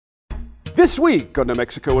This week on New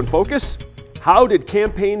Mexico in Focus, how did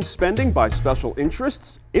campaign spending by special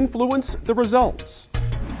interests influence the results?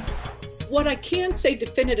 What I can say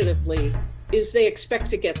definitively is they expect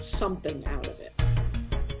to get something out of it.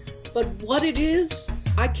 But what it is,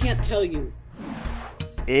 I can't tell you.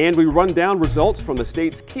 And we run down results from the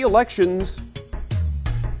state's key elections.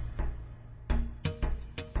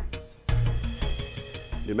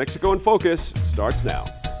 New Mexico in Focus starts now.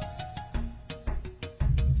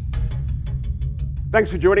 Thanks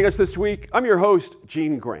for joining us this week. I'm your host,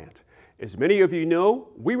 Gene Grant. As many of you know,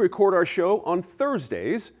 we record our show on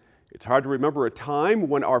Thursdays. It's hard to remember a time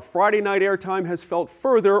when our Friday night airtime has felt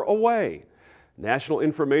further away. National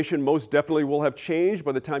information most definitely will have changed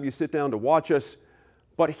by the time you sit down to watch us.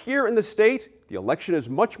 But here in the state, the election is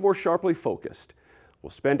much more sharply focused. We'll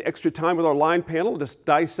spend extra time with our line panel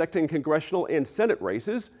dissecting congressional and Senate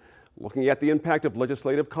races, looking at the impact of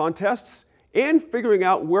legislative contests, and figuring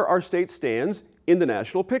out where our state stands in the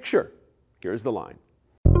national picture. Here's the line.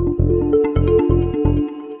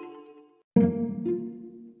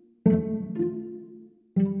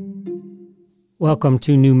 Welcome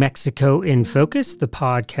to New Mexico in Focus, the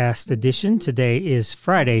podcast edition. Today is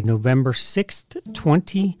Friday, November 6th,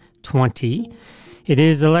 2020. It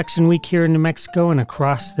is election week here in New Mexico and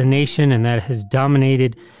across the nation, and that has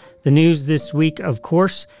dominated the news this week, of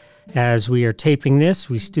course. As we are taping this,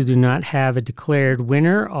 we still do not have a declared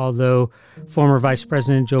winner, although former Vice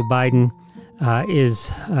President Joe Biden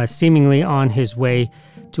is seemingly on his way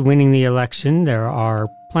to winning the election. There are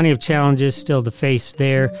plenty of challenges still to face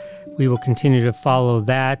there. We will continue to follow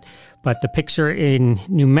that. But the picture in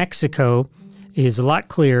New Mexico is a lot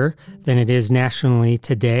clearer than it is nationally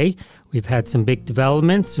today. We've had some big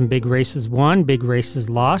developments, some big races won, big races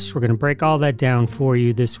lost. We're going to break all that down for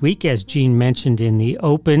you this week, as Gene mentioned in the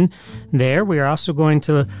open there. We are also going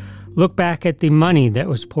to look back at the money that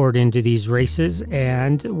was poured into these races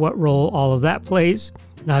and what role all of that plays,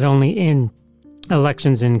 not only in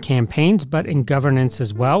elections and campaigns, but in governance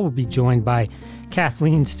as well. We'll be joined by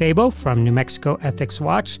Kathleen Sabo from New Mexico Ethics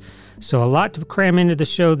Watch. So a lot to cram into the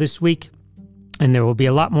show this week, and there will be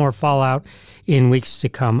a lot more fallout in weeks to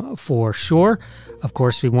come for sure. Of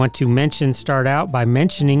course, we want to start out by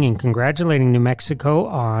mentioning and congratulating New Mexico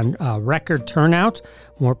on record turnout.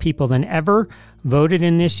 More people than ever voted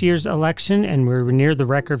in this year's election, and we're near the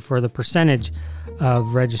record for the percentage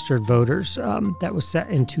of registered voters that was set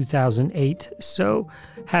in 2008. So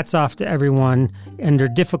hats off to everyone under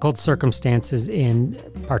difficult circumstances in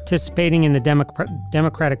participating in the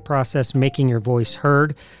democratic process, making your voice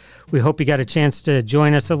heard. We hope you got a chance to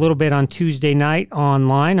join us a little bit on Tuesday night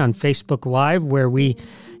online on Facebook Live, where we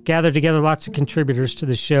gather together lots of contributors to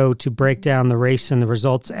the show to break down the race and the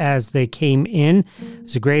results as they came in. It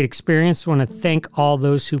was a great experience. I want to thank all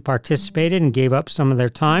those who participated and gave up some of their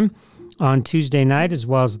time on Tuesday night, as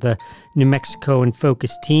well as the New Mexico in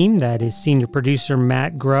Focus team. That is senior producer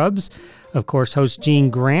Matt Grubbs, of course, host Gene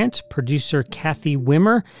Grant, producer Kathy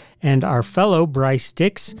Wimmer, and our fellow Bryce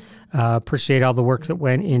Dix. Appreciate all the work that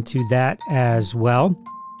went into that as well.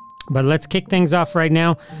 But let's kick things off right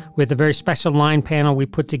now with a very special line panel we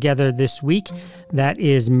put together this week. That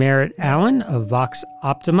is Merritt Allen of Vox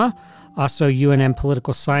Optima, also UNM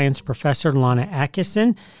political science professor Lana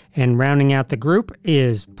Atkinson, and rounding out the group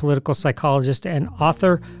is political psychologist and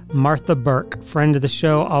author Martha Burke. Friend of the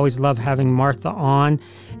show, always love having Martha on,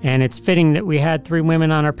 and it's fitting that we had three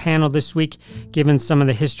women on our panel this week, given some of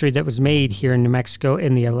the history that was made here in New Mexico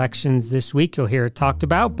in the elections this week. You'll hear it talked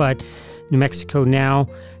about, but New Mexico now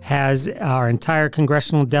has our entire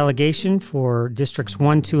congressional delegation for districts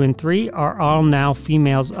 1, 2, and 3 are all now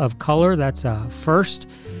females of color. That's a first,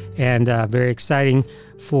 and very exciting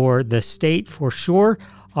for the state for sure.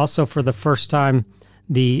 Also, for the first time,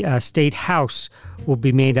 the state house will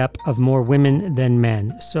be made up of more women than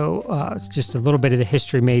men. So it's just a little bit of the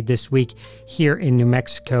history made this week here in New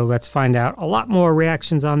Mexico. Let's find out a lot more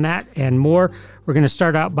reactions on that and more. We're going to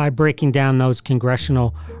start out by breaking down those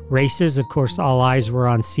congressional races. Of course, all eyes were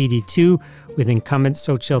on CD2 with incumbent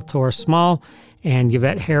Xochitl Torres Small and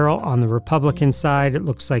Yvette Herrell on the Republican side. It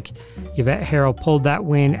looks like Yvette Herrell pulled that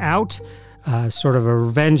win out. Sort of a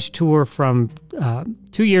revenge tour from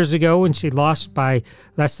 2 years ago when she lost by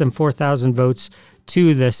less than 4,000 votes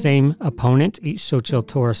to the same opponent, Xochitl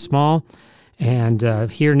Torres Small. And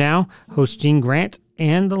here now, host Gene Grant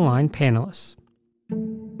and the line panelists.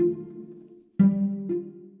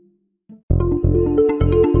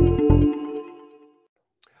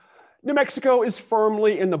 New Mexico is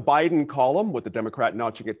firmly in the Biden column, with the Democrat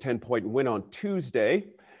notching a 10-point win on Tuesday.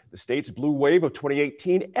 The state's blue wave of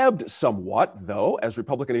 2018 ebbed somewhat, though, as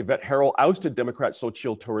Republican Yvette Herrell ousted Democrat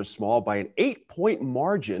Xochitl Torres Small by an 8-point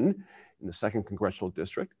margin in the 2nd Congressional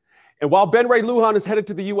District. And while Ben Ray Lujan is headed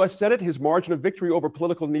to the U.S. Senate, his margin of victory over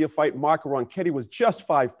political neophyte Mark Ronchetti was just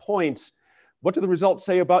 5 points. What do the results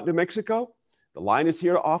say about New Mexico? The Line is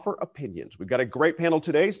here to offer opinions. We've got a great panel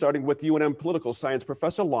today, starting with UNM political science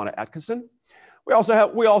professor Lana Atkinson. We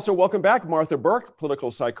also welcome back Martha Burke, political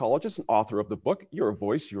psychologist and author of the book, Your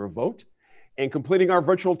Voice, Your Vote. And completing our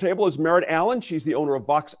virtual table is Merritt Allen. She's the owner of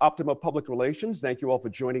Vox Optima Public Relations. Thank you all for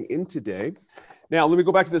joining in today. Now, let me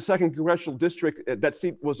go back to the 2nd Congressional District. That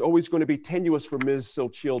seat was always going to be tenuous for Ms.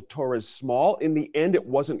 Xochitl Torres Small. In the end, it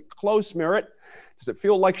wasn't close, Merritt. Does it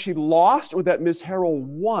feel like she lost or that Ms. Harrell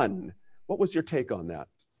won? What was your take on that?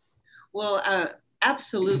 Well,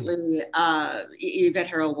 absolutely, Yvette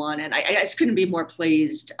Harrell won, and I just couldn't be more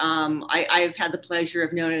pleased. I've had the pleasure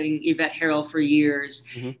of knowing Yvette Harrell for years,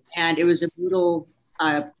 and it was a brutal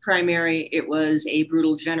primary. It was a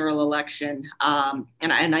brutal general election, and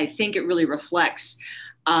I think it really reflects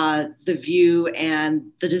the view and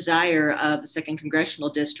the desire of the 2nd Congressional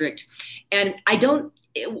District. And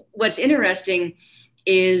what's interesting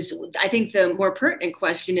is, I think the more pertinent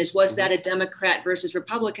question is, was that a Democrat versus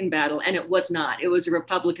Republican battle? And it was not. It was a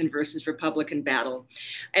Republican versus Republican battle.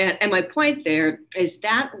 And my point there is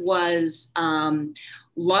that was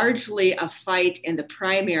largely a fight in the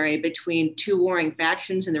primary between 2 warring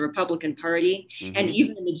factions in the Republican Party. And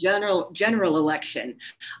even in the general election,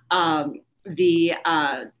 the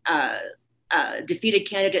defeated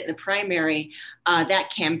candidate in the primary, that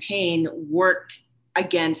campaign worked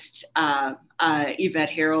against Yvette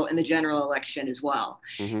Harrell in the general election as well.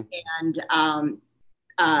 And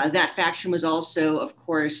that faction was also, of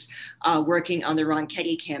course, working on the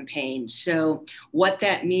Ronchetti campaign. So what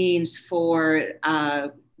that means for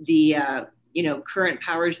the current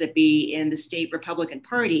powers that be in the state Republican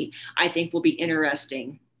Party, I think will be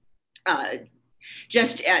interesting.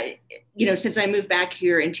 Since I moved back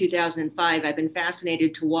here in 2005, I've been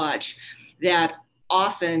fascinated to watch that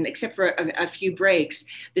often, except for a few breaks,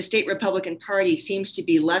 the state Republican Party seems to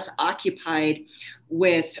be less occupied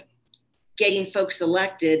with getting folks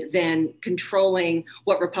elected than controlling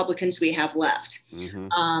what Republicans we have left.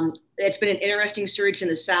 It's been an interesting surge in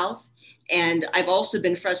the South. And I've also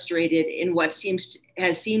been frustrated in what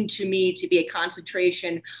has seemed to me to be a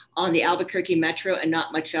concentration on the Albuquerque Metro and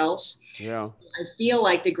not much else. Yeah. I feel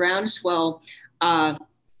like the groundswell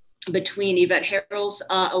between Yvette Harrell's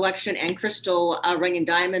election and Crystal Runyon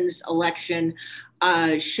Diamond's election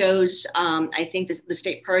shows, I think the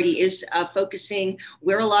state party is focusing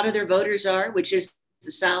where a lot of their voters are, which is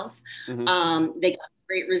the South. They got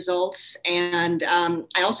great results. And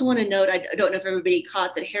I also want to note, I don't know if everybody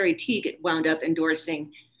caught that Harry Teague wound up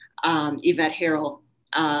endorsing Yvette Harrell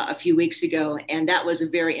a few weeks ago. And that was a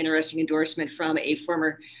very interesting endorsement from a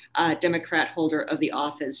former Democrat holder of the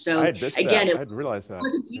office. So I again, didn't realize that.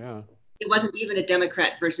 It wasn't even a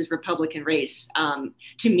Democrat versus Republican race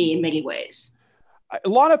to me in many ways.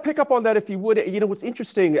 Lana, pick up on that if you would. You know, what's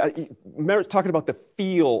interesting, Merritt's talking about the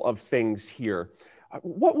feel of things here.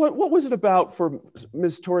 What was it about for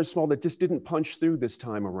Ms. Torres Small that just didn't punch through this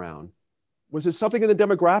time around? Was there something in the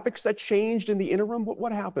demographics that changed in the interim?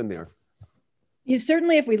 What happened there?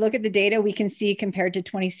 Certainly, if we look at the data, we can see compared to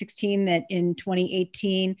 2016 that in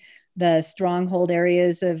 2018, the stronghold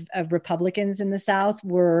areas of Republicans in the South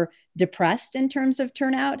were depressed in terms of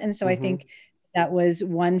turnout. And so I think that was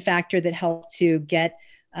one factor that helped to get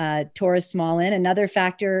Torres Small in. Another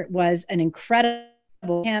factor was an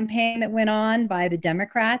incredible campaign that went on by the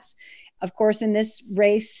Democrats. Of course, in this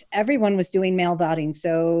race, everyone was doing mail voting.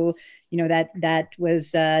 So, that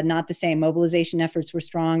was not the same. Mobilization efforts were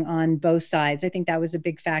strong on both sides. I think that was a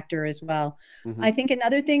big factor as well. I think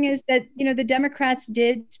another thing is that, the Democrats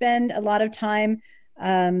did spend a lot of time,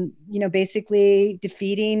 basically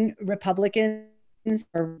defeating Republicans,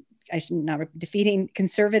 or defeating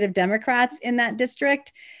conservative Democrats in that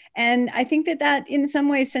district. And I think that in some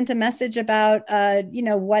ways sent a message about,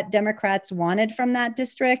 what Democrats wanted from that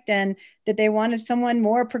district, and that they wanted someone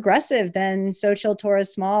more progressive than Xochitl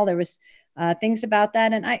Torres Small. There was things about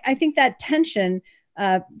that. And I think that tension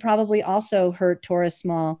probably also hurt Torres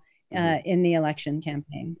Small in the election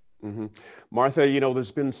campaign. Martha,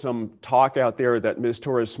 there's been some talk out there that Ms.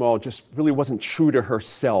 Torres Small just really wasn't true to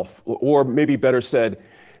herself, or maybe better said,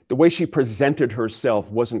 the way she presented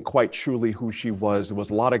herself wasn't quite truly who she was. There was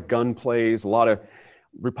a lot of gun plays, a lot of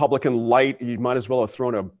Republican light. You might as well have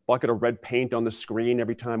thrown a bucket of red paint on the screen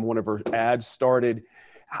every time one of her ads started.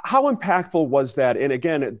 How impactful was that? And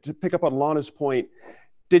again, to pick up on Lana's point,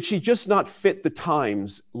 did she just not fit the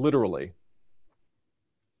times, literally?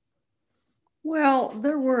 Well,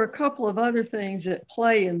 there were a couple of other things at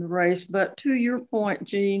play in the race, but to your point,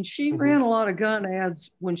 Jean, she ran a lot of gun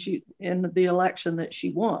ads when in the election that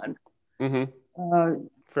she won.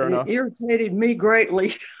 Fair enough. It irritated me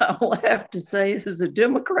greatly, I'll have to say, as a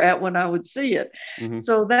Democrat when I would see it.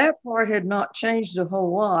 So that part had not changed a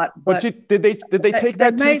whole lot. But did they take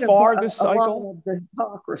that too far this cycle? A lot of the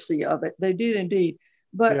hypocrisy of it. They did indeed.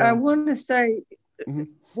 But I want to say,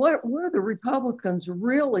 where the Republicans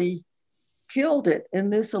really killed it in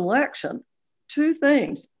this election, two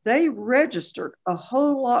things. They registered a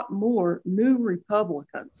whole lot more new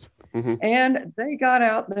Republicans, and they got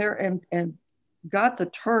out there and got the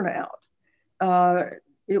turnout.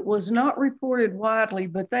 It was not reported widely,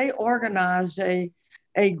 but they organized a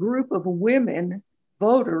group of women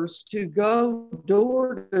voters to go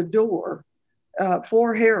door to door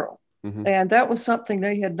for Harrell. And that was something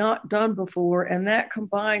they had not done before. And that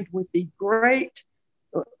combined with the great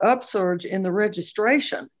upsurge in the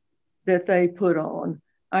registration that they put on,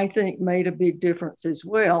 I think made a big difference as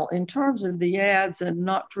well. In terms of the ads and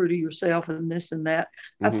not true to yourself and this and that,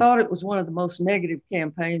 I thought it was one of the most negative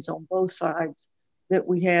campaigns on both sides that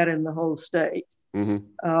we had in the whole state.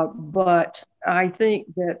 But I think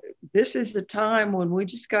that this is the time when we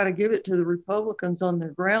just got to give it to the Republicans on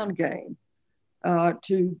their ground game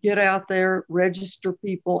to get out there, register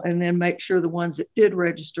people, and then make sure the ones that did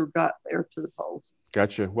register got there to the polls.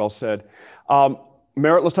 Gotcha. Well said.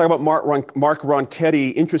 Merritt, let's talk about Mark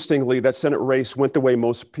Ronchetti. Interestingly, that Senate race went the way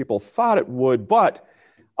most people thought it would, but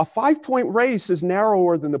a 5-point race is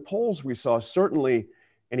narrower than the polls we saw, certainly,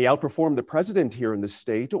 and he outperformed the president here in the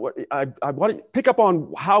state. I want to pick up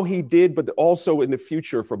on how he did, but also in the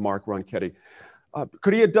future for Mark Ronchetti.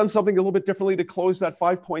 Could he have done something a little bit differently to close that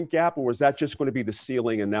 5-point gap, or was that just going to be the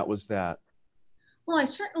ceiling and that was that? Well, I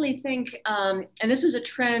certainly think, and this is a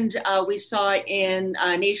trend we saw in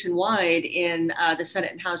nationwide in the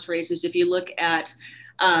Senate and House races. If you look at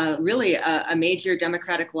really a major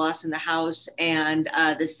Democratic loss in the House and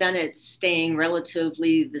the Senate staying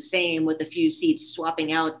relatively the same with a few seats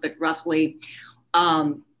swapping out, but roughly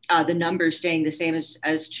the numbers staying the same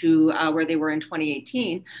as to where they were in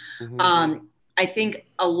 2018. I think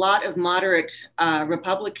a lot of moderate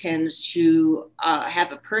Republicans who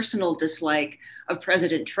have a personal dislike of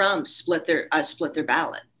President Trump split their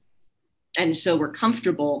ballot, and so were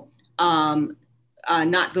comfortable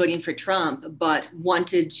not voting for Trump, but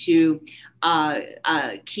wanted to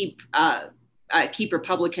keep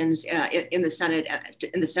Republicans in the Senate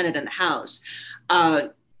and the House.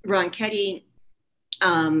 Ronchetti,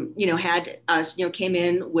 came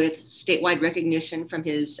in with statewide recognition from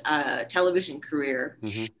his television career.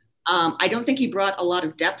 I don't think he brought a lot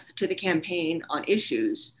of depth to the campaign on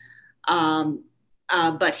issues,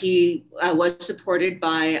 but he was supported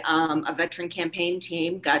by a veteran campaign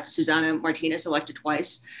team, got Susana Martinez elected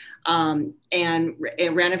twice, and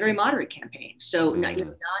ran a very moderate campaign. So not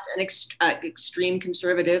an extreme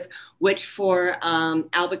conservative, which for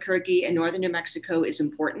Albuquerque and northern New Mexico is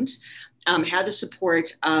important. Had the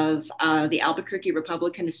support of the Albuquerque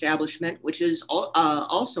Republican establishment, which is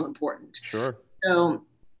also important. Sure. So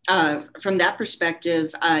from that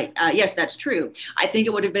perspective, yes, that's true. I think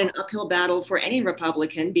it would have been an uphill battle for any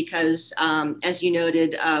Republican because, as you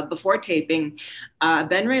noted before taping,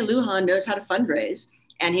 Ben Ray Lujan knows how to fundraise.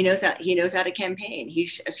 And he knows how to campaign. He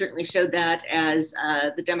certainly showed that as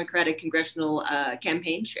the Democratic congressional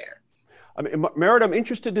campaign chair. I mean, Merritt, I'm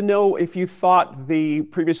interested to know if you thought the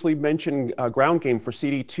previously mentioned ground game for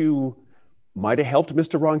CD2 might have helped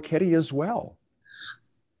Mr. Ronchetti as well.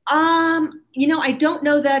 I don't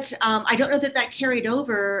know that. I don't know that carried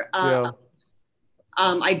over.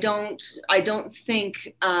 I don't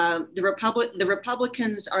think the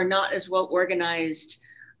Republicans are not as well organized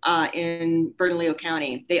in Bernalillo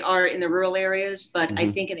County. They are in the rural areas, but I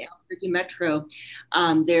think in the Albuquerque Metro,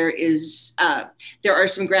 there are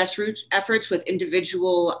some grassroots efforts with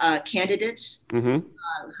individual candidates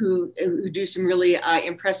who do some really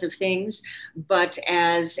impressive things. But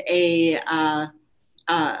as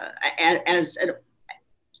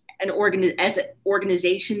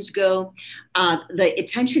organizations go, the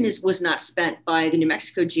attention was not spent by the New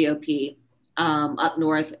Mexico GOP up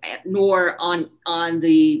north, nor on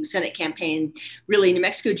the Senate campaign. Really, New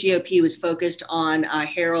Mexico GOP was focused on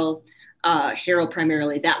Harrell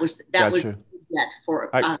primarily. That was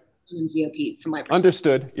for GOP from my perspective.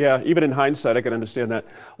 Understood. Yeah, even in hindsight, I can understand that.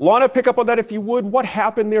 Lana, pick up on that if you would. What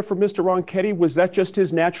happened there for Mr. Ronchetti? Was that just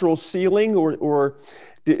his natural ceiling, or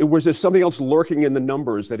was there something else lurking in the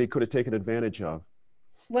numbers that he could have taken advantage of?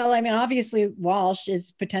 Well, I mean, obviously Walsh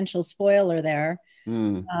is potential spoiler there.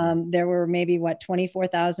 There were maybe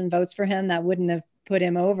 24,000 votes for him. That wouldn't have put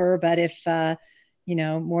him over. But if,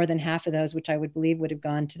 more than half of those, which I would believe would have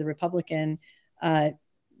gone to the Republican,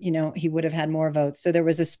 he would have had more votes. So there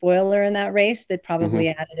was a spoiler in that race that probably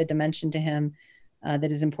added a dimension to him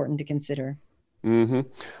that is important to consider.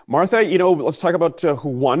 Martha, let's talk about who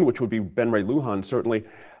won, which would be Ben Ray Lujan, certainly.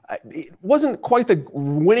 It wasn't quite the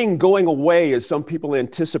winning going away as some people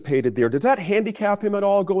anticipated there. Does that handicap him at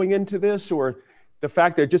all going into this, or the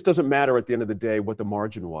fact that it just doesn't matter at the end of the day what the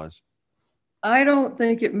margin was? I don't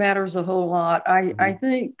think it matters a whole lot. I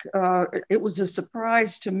think it was a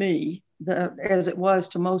surprise to me, as it was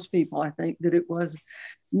to most people, I think, that it was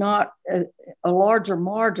not a larger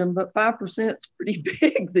margin, but 5% is pretty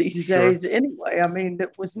big these days anyway. I mean,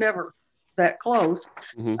 it was never that close.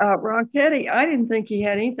 Ronchetti, I didn't think he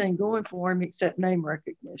had anything going for him except name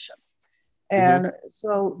recognition. And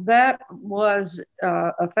so that was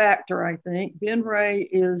a factor, I think. Ben Ray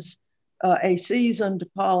is a seasoned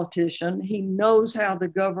politician. He knows how the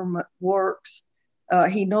government works.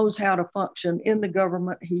 He knows how to function in the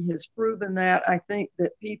government. He has proven that. I think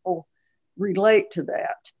that people relate to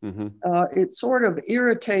that. It sort of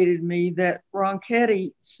irritated me that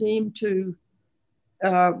Ronchetti seemed to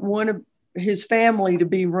want his family to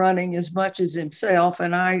be running as much as himself.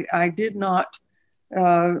 And I did not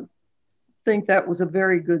think that was a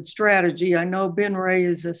very good strategy. I know Ben Ray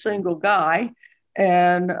is a single guy,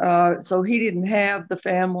 and so he didn't have the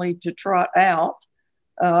family to trot out,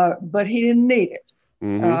 but he didn't need it.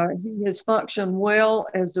 He has functioned well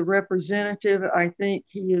as a representative. I think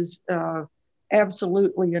he is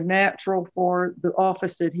absolutely a natural for the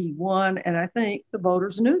office that he won, and I think the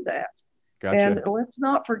voters knew that. Gotcha. And let's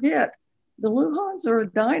not forget, the Lujans are a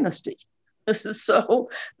dynasty. So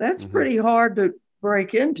that's pretty hard to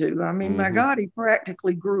break into. I mean, my God, he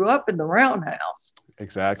practically grew up in the roundhouse.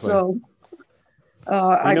 Exactly. So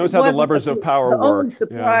he knows how the levers of power work. The only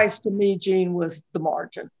surprise to me, Gene, was the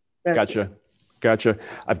margin. Gotcha.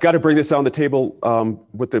 I've got to bring this on the table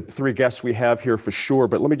with the three guests we have here for sure,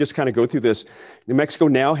 but let me just kind of go through this. New Mexico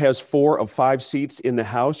now has 4 of 5 seats in the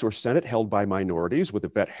House or Senate held by minorities, with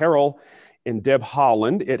Yvette Herrell and Deb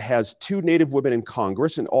Haaland. It has 2 Native women in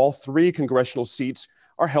Congress, and all 3 congressional seats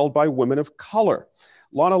are held by women of color.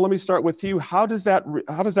 Lana, let me start with you. How does that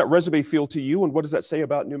resume feel to you, and what does that say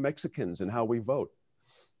about New Mexicans and how we vote?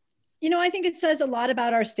 I think it says a lot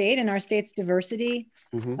about our state and our state's diversity.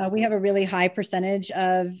 We have a really high percentage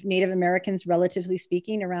of Native Americans, relatively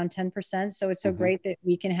speaking, around 10%. So it's so great that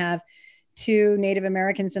we can have 2 Native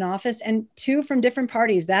Americans in office and 2 from different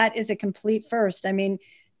parties. That is a complete first. I mean,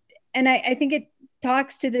 and I think it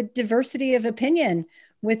talks to the diversity of opinion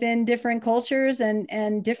within different cultures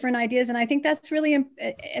and different ideas. And I think that's really an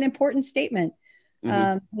important statement,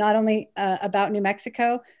 not only about New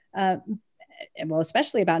Mexico, well,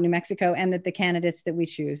 especially about New Mexico and the candidates that we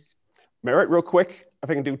choose. Merritt, real quick, if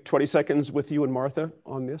I can do 20 seconds with you and Martha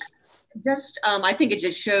on this. Just, I think it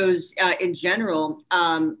just shows in general,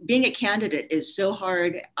 being a candidate is so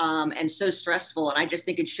hard and so stressful. And I just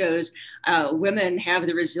think it shows women have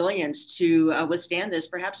the resilience to withstand this,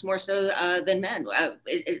 perhaps more so than men.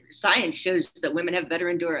 Science shows that women have better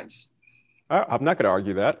endurance. I'm not going to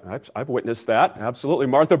argue that. I've witnessed that. Absolutely.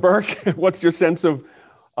 Martha Burke, what's your sense of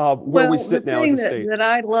where we sit now as a state? That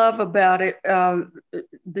I love about it,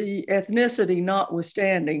 the ethnicity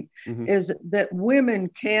notwithstanding, is that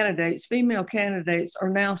female candidates are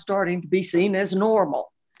now starting to be seen as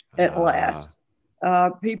normal at last.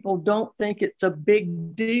 People don't think it's a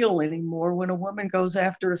big deal anymore when a woman goes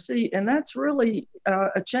after a seat. And that's really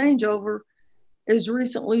a changeover as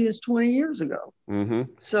recently as 20 years ago.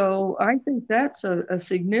 So I think that's a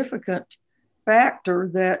significant factor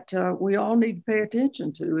that we all need to pay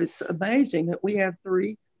attention to. It's amazing that we have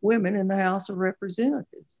 3 women in the House of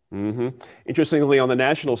Representatives. Interestingly, on the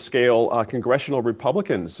national scale, congressional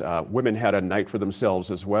Republicans, women had a night for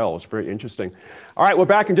themselves as well. It's very interesting. All right, we're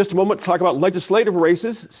back in just a moment to talk about legislative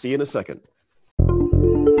races. See you in a second.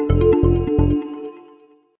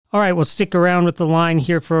 All right, we'll stick around with the line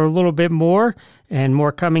here for a little bit more, and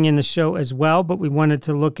more coming in the show as well. But we wanted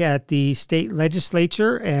to look at the state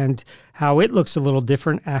legislature and how it looks a little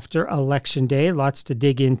different after Election Day. Lots to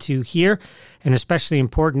dig into here, and especially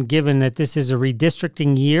important given that this is a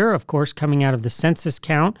redistricting year, of course, coming out of the census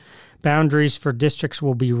count. Boundaries for districts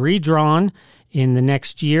will be redrawn in the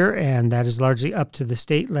next year, and that is largely up to the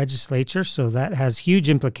state legislature. So that has huge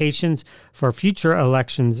implications for future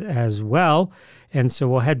elections as well. And so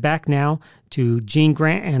we'll head back now to Gene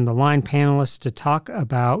Grant and the line panelists to talk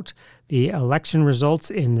about the election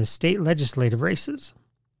results in the state legislative races.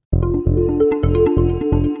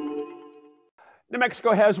 New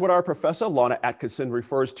Mexico has what our professor, Lana Atkinson,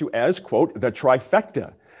 refers to as, quote, the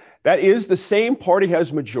trifecta. That is, the same party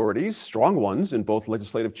has majorities, strong ones, in both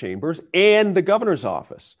legislative chambers and the governor's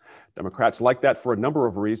office. Democrats like that for a number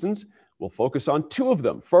of reasons. We'll focus on two of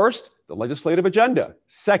them. First, the legislative agenda.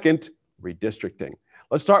 Second, redistricting.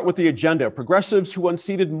 Let's start with the agenda. Progressives who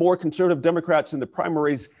unseated more conservative Democrats in the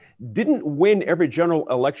primaries didn't win every general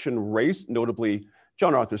election race. Notably,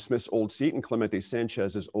 John Arthur Smith's old seat and Clemente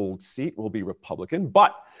Sanchez's old seat will be Republican.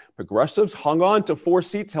 But progressives hung on to 4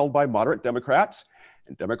 seats held by moderate Democrats.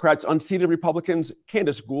 And Democrats unseated Republicans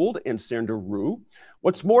Candace Gould and Sandra Rue.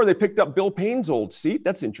 What's more, they picked up Bill Payne's old seat.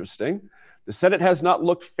 That's interesting. The Senate has not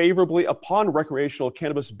looked favorably upon recreational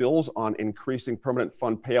cannabis bills on increasing permanent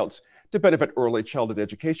fund payouts to benefit early childhood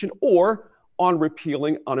education or on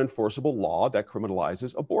repealing unenforceable law that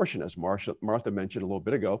criminalizes abortion, as Martha mentioned a little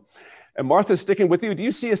bit ago. And Martha, sticking with you, do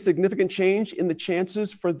you see a significant change in the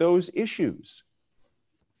chances for those issues?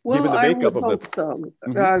 Well, I would hope so,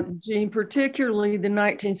 Gene, particularly the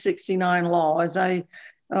 1969 law. As I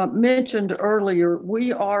mentioned earlier,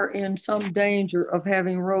 we are in some danger of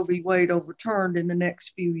having Roe v. Wade overturned in the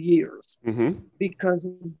next few years because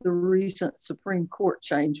of the recent Supreme Court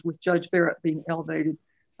change with Judge Barrett being elevated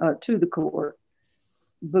to the court,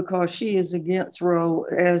 because she is against Roe,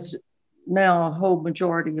 as now a whole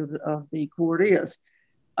majority of the court is.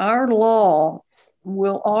 Our law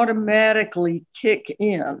will automatically kick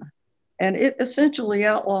in, and it essentially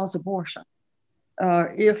outlaws abortion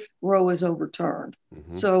if Roe is overturned.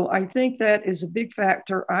 So I think that is a big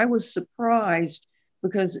factor. I was surprised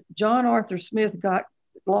because John Arthur Smith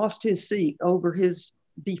lost his seat over his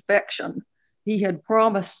defection. He had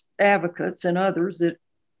promised advocates and others that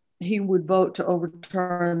he would vote to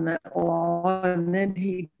overturn that law, and then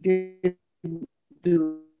he didn't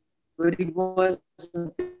do it. He wasn't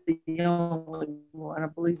the only one. I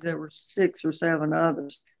believe there were 6 or 7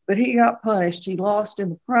 others, but he got punished. He lost in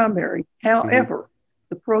the primary. However,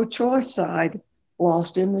 the pro-choice side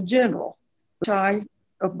lost in the general.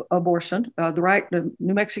 Abortion, the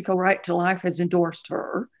New Mexico Right to Life has endorsed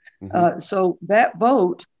her. So that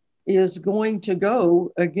vote is going to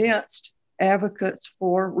go against advocates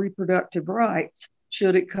for reproductive rights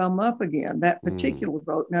should it come up again, that particular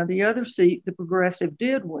vote. Now, the other seat, the progressive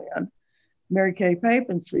did win, Mary Kay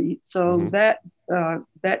Papen's seat. So that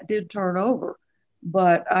did turn over.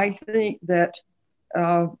 But I think that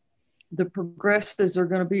the progressives are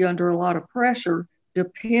going to be under a lot of pressure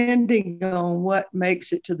depending on what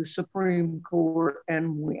makes it to the Supreme Court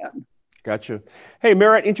and when. Gotcha. Hey,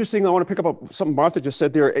 Merritt, interesting. I want to pick up on something Martha just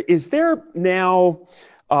said there. Is there now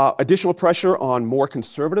additional pressure on more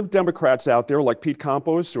conservative Democrats out there like Pete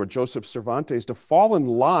Campos or Joseph Cervantes to fall in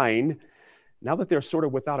line now that they're sort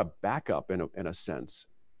of without a backup in a sense?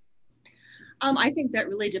 I think that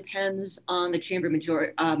really depends on the chamber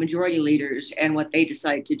majority leaders and what they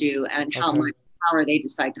decide to do and how much power they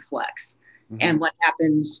decide to flex, and what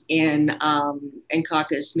happens in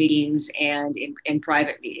caucus meetings and in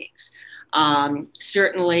private meetings.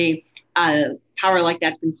 Certainly, power like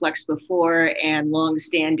that's been flexed before, and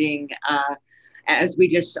longstanding, as we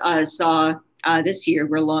just saw this year,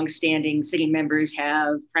 where longstanding sitting members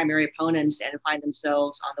have primary opponents and find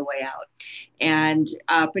themselves on the way out. And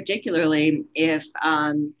particularly if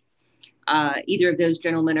either of those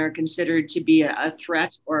gentlemen are considered to be a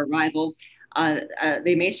threat or a rival,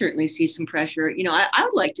 they may certainly see some pressure. You know, I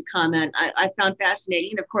would like to comment. I found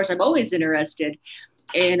fascinating, and of course, I'm always interested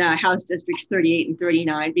in House Districts 38 and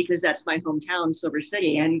 39, because that's my hometown, Silver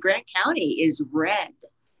City, and Grant County is red.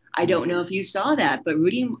 I don't know if you saw that, but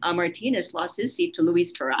Rudy Martinez lost his seat to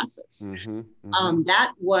Luis Terrazas.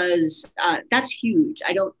 That's huge.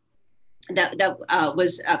 That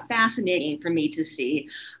was fascinating for me to see.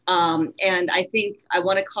 And I think I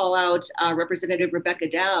want to call out Representative Rebecca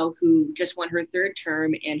Dow, who just won her 3rd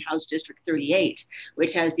term in House District 38,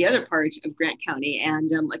 which has the other parts of Grant County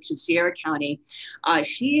and Sierra County.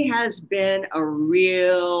 She has been a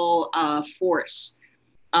real force.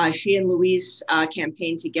 She and Luis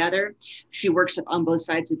campaigned together. She works on both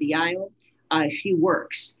sides of the aisle. She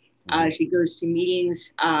works. She goes to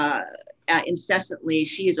meetings incessantly.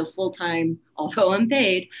 She is a full-time, although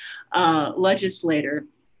unpaid, legislator.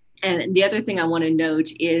 And the other thing I want to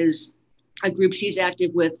note is a group she's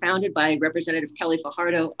active with, founded by Representative Kelly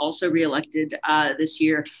Fajardo, also reelected this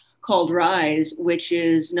year, called RISE, which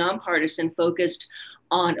is nonpartisan, focused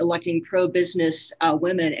on electing pro-business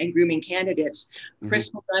women and grooming candidates.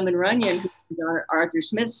 Crystal Diamond Runyon, who is our Arthur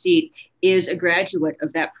Smith seat, is a graduate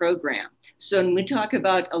of that program. So when we talk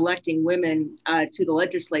about electing women to the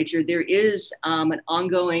legislature, there is an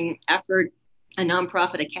ongoing effort, a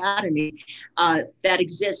nonprofit academy that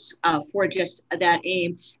exists for just that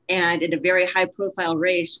aim. And in a very high profile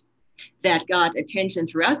race, that got attention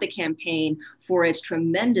throughout the campaign for its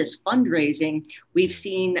tremendous fundraising, we've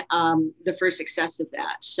seen the first success of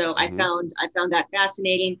that. So I found that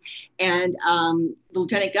fascinating. And the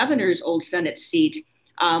lieutenant governor's old Senate seat,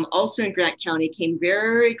 also in Grant County, came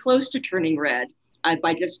very close to turning red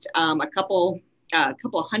by just a couple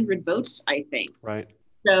hundred votes, I think. Right.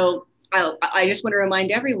 So I just want to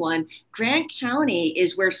remind everyone, Grant County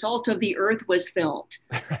is where Salt of the Earth was filmed.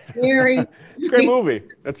 It's a great movie.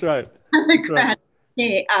 That's right. Grant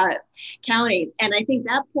County. And I think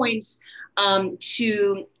that points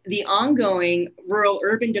to the ongoing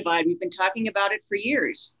rural-urban divide. We've been talking about it for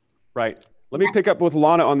years. Right. Let me pick up with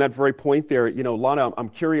Lana on that very point there. You know, Lana, I'm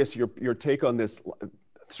curious your take on this,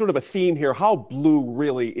 sort of a theme here. How blue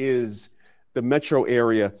really is the metro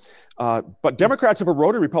area? But Democrats have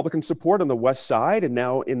eroded Republican support on the west side and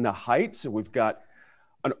now in the Heights. And we've got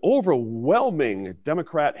an overwhelming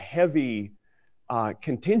Democrat-heavy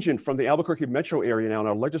contingent from the Albuquerque metro area now in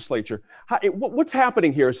our legislature. What's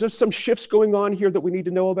happening here? Is there some shifts going on here that we need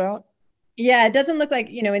to know about? Yeah, it doesn't look like,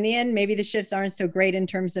 you know, in the end, maybe the shifts aren't so great in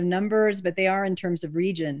terms of numbers, but they are in terms of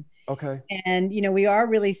region. Okay. And, you know, we are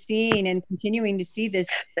really seeing and continuing to see this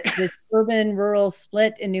urban rural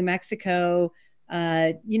split in New Mexico,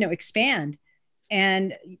 you know, expand.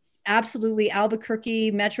 And absolutely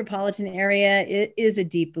Albuquerque metropolitan area, it is a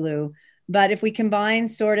deep blue. But if we combine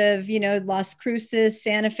sort of, you know, Las Cruces,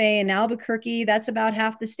 Santa Fe, and Albuquerque, that's about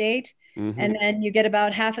half the state. And then you get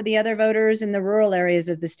about half of the other voters in the rural areas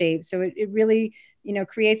of the state. So it really, you know,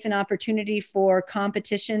 creates an opportunity for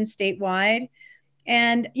competition statewide.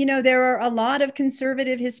 And, you know, there are a lot of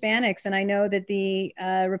conservative Hispanics. And I know that the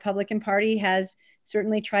Republican Party has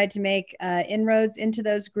certainly tried to make inroads into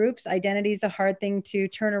those groups. Identity is a hard thing to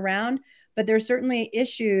turn around, but there are certainly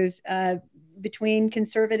issues between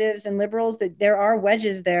conservatives and liberals, that there are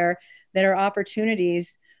wedges there that are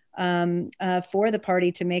opportunities for the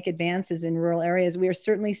party to make advances in rural areas. We are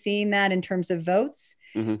certainly seeing that in terms of votes,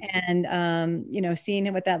 and you know,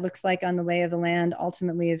 seeing what that looks like on the lay of the land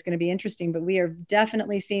ultimately is going to be interesting. But we are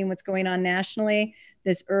definitely seeing what's going on nationally.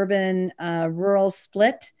 This urban rural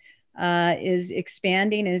split is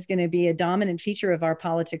expanding and is going to be a dominant feature of our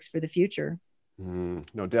politics for the future.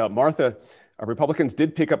 No doubt. Martha, Republicans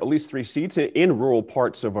did pick up at least 3 seats in rural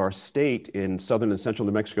parts of our state in southern and central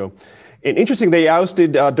New Mexico. And interesting, they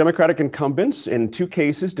ousted Democratic incumbents in 2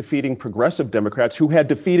 cases, defeating progressive Democrats who had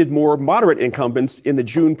defeated more moderate incumbents in the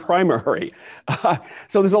June primary.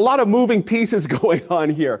 So there's a lot of moving pieces going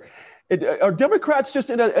on here. Are Democrats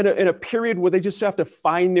just in a period where they just have to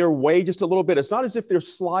find their way just a little bit? It's not as if they're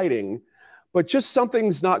sliding, but just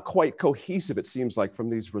something's not quite cohesive, it seems like,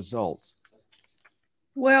 from these results.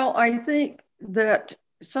 Well, I think that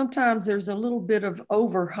sometimes there's a little bit of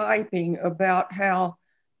overhyping about how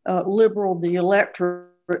liberal the electorate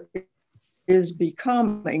is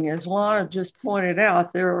becoming. As Lana just pointed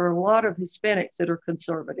out, there are a lot of Hispanics that are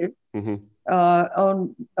conservative.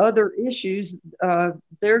 On other issues,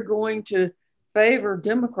 they're going to favor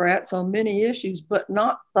Democrats on many issues, but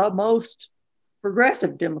not the most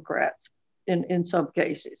progressive Democrats in some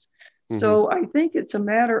cases. So I think it's a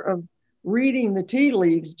matter of reading the tea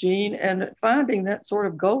leaves, Gene, and finding that sort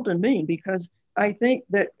of golden mean, because I think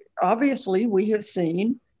that obviously we have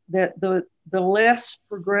seen that the less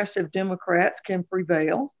progressive Democrats can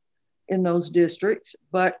prevail in those districts,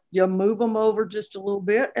 but you move them over just a little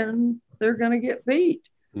bit and they're going to get beat.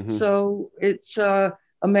 So it's a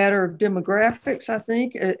matter of demographics, I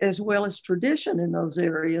think, as well as tradition in those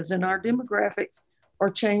areas. And our demographics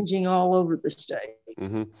are changing all over the state.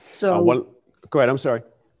 So go ahead, I'm sorry.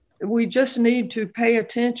 We just need to pay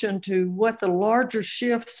attention to what the larger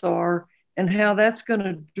shifts are and how that's going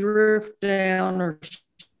to drift down or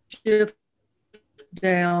shift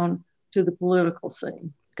down to the political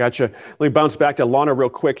scene. Gotcha. Let me bounce back to Lana real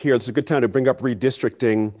quick here. It's a good time to bring up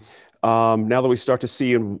redistricting. Now that we start to see,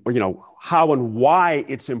 you know, how and why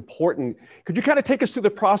it's important, could you kind of take us through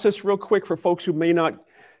the process real quick for folks who may not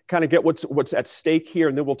kind of get what's at stake here,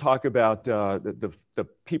 and then we'll talk about the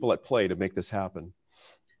people at play to make this happen.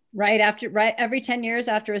 Right. Every 10 years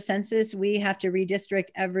after a census, we have to redistrict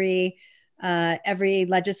every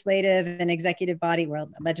legislative and executive body,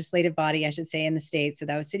 legislative body, I should say, in the state. So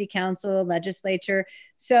that was city council, legislature.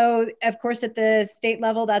 So of course, at the state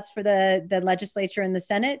level, that's for the legislature and the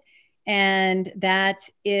Senate. And that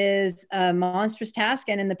is a monstrous task.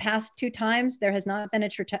 And in the past 2 times, there has not been a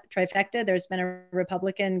trifecta. There's been a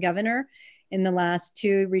Republican governor in the last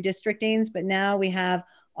 2 redistrictings, but now we have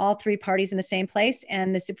all 3 parties in the same place.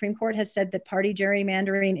 And the Supreme Court has said that party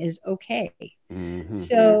gerrymandering is okay.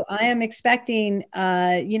 So I am expecting,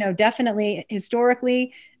 you know, definitely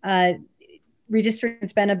historically,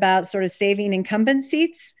 redistricting's been about sort of saving incumbent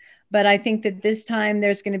seats, but I think that this time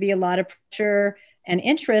there's going to be a lot of pressure and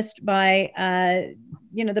interest by,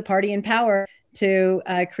 the party in power to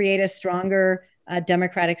create a stronger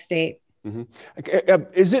Democratic state. Mm-hmm.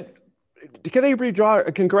 Can they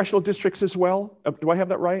redraw congressional districts as well? Do I have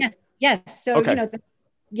that right? Yes. So, okay.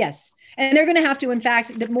 Yes. And they're going to have to, in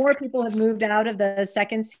fact, that more people have moved out of the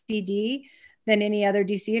second CD than any other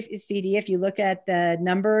CD. If you look at the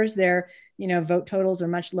numbers, their vote totals are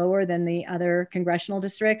much lower than the other congressional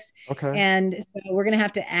districts. Okay. And so we're going to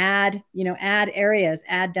have to add areas,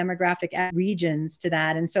 add demographic regions to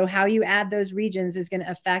that. And so how you add those regions is going to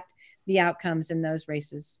affect the outcomes in those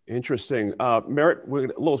races. Interesting. Merritt, we're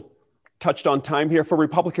a little touched on time here. For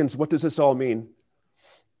Republicans, what does this all mean?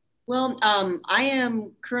 Well, I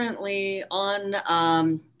am currently on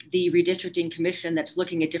the redistricting commission that's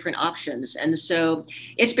looking at different options. And so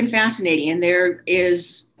it's been fascinating. And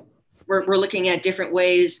we're looking at different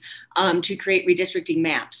ways to create redistricting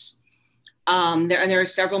maps. There are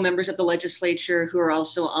several members of the legislature who are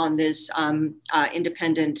also on this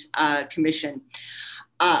independent commission.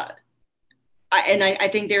 I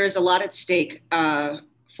think there is a lot at stake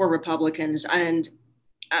for Republicans, and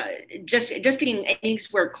just getting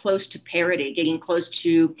anywhere close to parity, getting close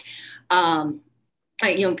to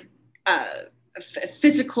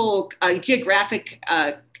physical geographic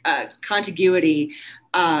contiguity,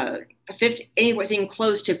 anything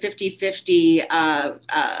close to 50-50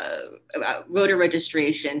 voter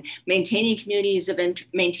registration, maintaining communities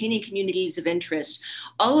of interest.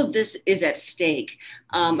 All of this is at stake.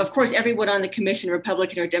 Of course, everyone on the commission,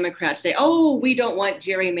 Republican or Democrat, say, "Oh, we don't want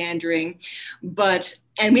gerrymandering,"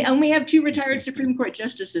 and we have 2 retired Supreme Court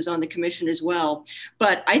justices on the commission as well.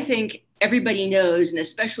 But I think everybody knows, and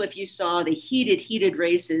especially if you saw the heated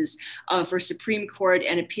races for Supreme Court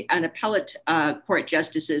and appellate court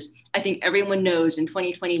justices, I think everyone knows in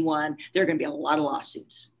 2021, there are going to be a lot of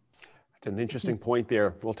lawsuits. That's an interesting point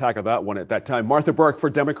there. We'll tackle that one at that time. Martha Burke, for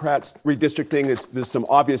Democrats, redistricting, there's some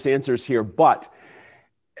obvious answers here, but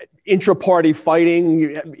intra-party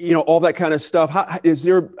fighting, all that kind of stuff. Is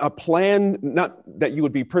there a plan, not that you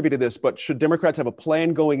would be privy to this, but should Democrats have a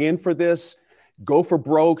plan going in for this? Go for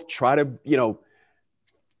broke, try to,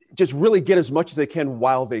 just really get as much as they can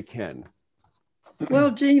while they can?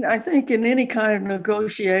 Well, Gene, I think in any kind of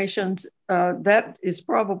negotiations, that is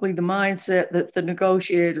probably the mindset that the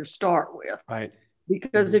negotiators start with. Right.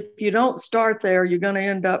 Because if you don't start there, you're going to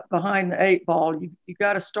end up behind the 8 ball. You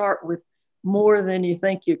got to start with more than you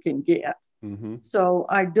think you can get. Mm-hmm. So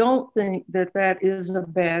I don't think that is a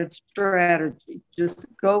bad strategy. Just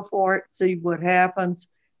go for it, see what happens.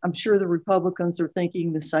 I'm sure the Republicans are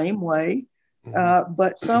thinking the same way,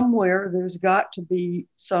 but somewhere there's got to be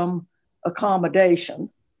some accommodation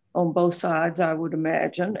on both sides, I would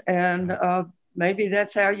imagine. And maybe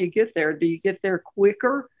that's how you get there. Do you get there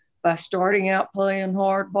quicker by starting out playing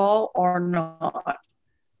hardball or not?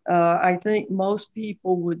 I think most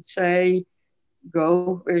people would say,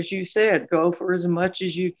 go, as you said, go for as much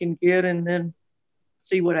as you can get and then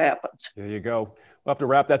see what happens. There you go. We'll have to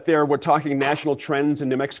wrap that there. We're talking national trends and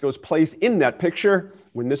New Mexico's place in that picture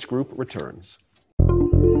when this group returns.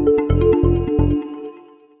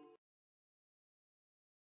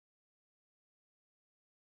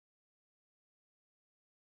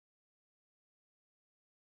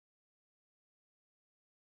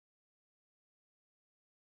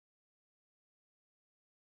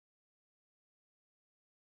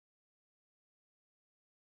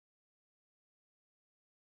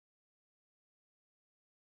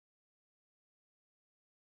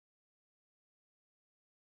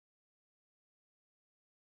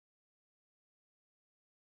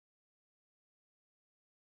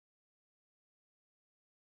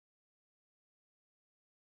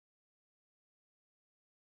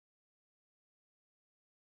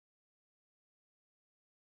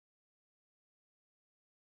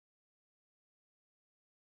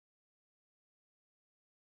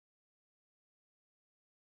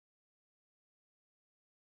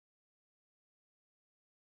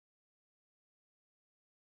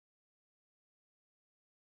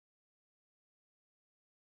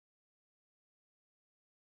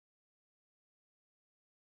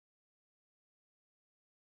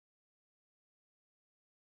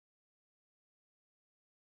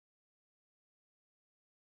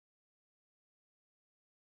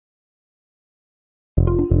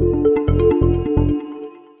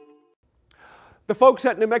 The folks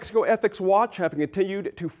at New Mexico Ethics Watch have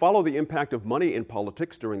continued to follow the impact of money in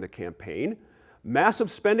politics during the campaign.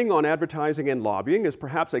 Massive spending on advertising and lobbying is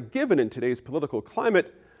perhaps a given in today's political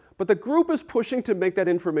climate, but the group is pushing to make that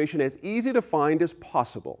information as easy to find as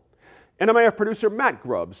possible. NMIF producer Matt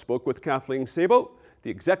Grubb spoke with Kathleen Sabo,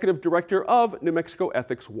 the executive director of New Mexico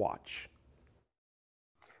Ethics Watch.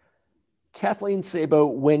 Kathleen Sabo,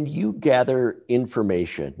 when you gather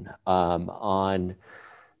information on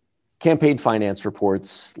campaign finance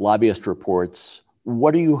reports, lobbyist reports,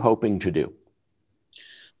 what are you hoping to do?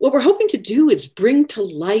 What we're hoping to do is bring to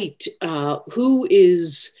light who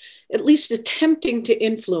is at least attempting to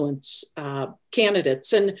influence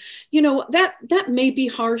candidates. And, you know, that may be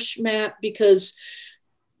harsh, Matt, because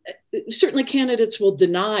certainly candidates will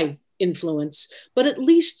deny influence, but at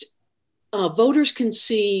least voters can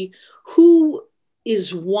see who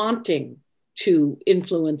is wanting to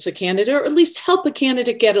influence a candidate, or at least help a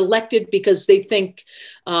candidate get elected because they think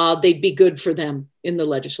they'd be good for them in the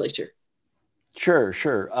legislature. Sure.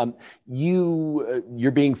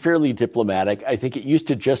 You're being fairly diplomatic. I think it used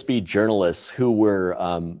to just be journalists who were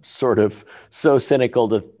sort of so cynical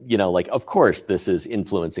to, like, of course, this is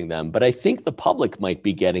influencing them. But I think the public might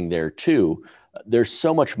be getting there too. There's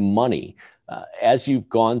so much money. As you've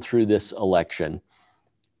gone through this election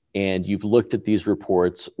and you've looked at these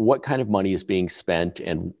reports, what kind of money is being spent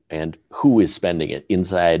and who is spending it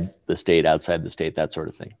inside the state, outside the state, that sort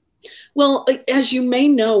of thing? Well, as you may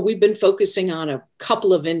know, we've been focusing on a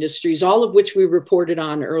couple of industries, all of which we reported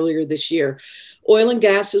on earlier this year. Oil and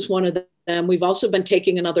gas is one of them. We've also been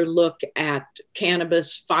taking another look at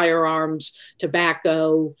cannabis, firearms,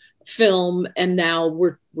 tobacco, film, and now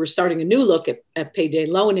we're starting a new look at payday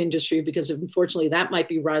loan industry, because unfortunately that might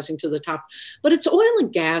be rising to the top. But it's oil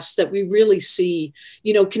and gas that we really see,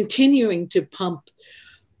 continuing to pump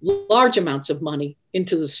large amounts of money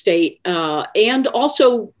into the state, and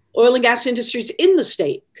also oil and gas industries in the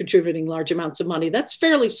state contributing large amounts of money. That's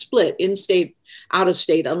fairly split, in-state,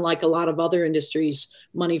 out-of-state, unlike a lot of other industries,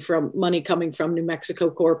 money coming from New Mexico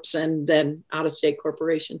Corps and then out-of-state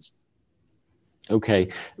corporations. Okay.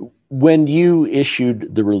 When you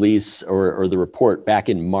issued the release or the report back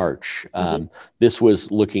in March, this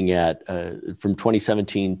was looking at from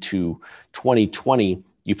 2017 to 2020,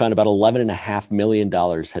 you found about $11.5 million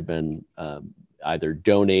had been either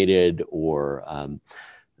donated or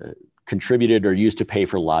contributed or used to pay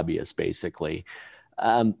for lobbyists, basically.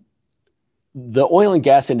 The oil and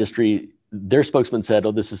gas industry, their spokesman said,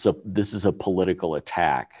 "Oh, this is a political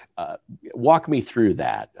attack." Walk me through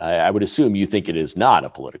that. I would assume you think it is not a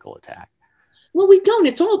political attack. Well, we don't.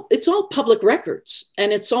 It's all public records,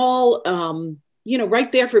 and it's all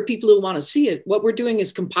right there for people who want to see it. What we're doing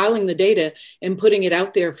is compiling the data and putting it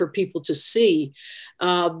out there for people to see.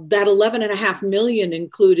 That 11.5 million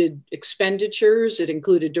included expenditures. It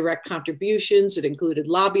included direct contributions. It included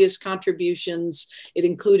lobbyist contributions. It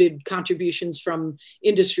included contributions from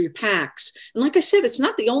industry PACs. And like I said, it's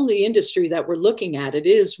not the only industry that we're looking at. It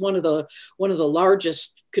is one of the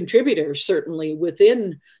largest contributors, certainly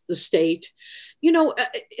within the state.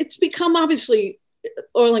 It's become, obviously,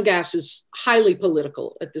 oil and gas is highly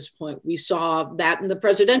political at this point. We saw that in the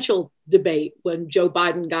presidential debate when Joe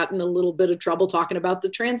Biden got in a little bit of trouble talking about the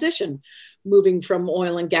transition, moving from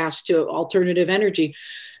oil and gas to alternative energy.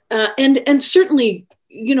 And certainly,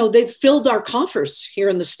 they've filled our coffers here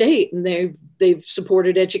in the state, and they've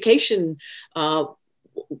supported education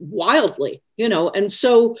wildly, and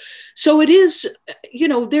so it is,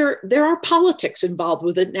 there are politics involved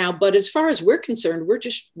with it now, but as far as we're concerned, we're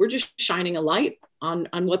just shining a light on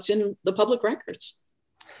what's in the public records.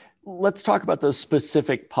 Let's talk about those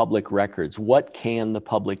specific public records. What can the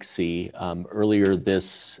public see? Earlier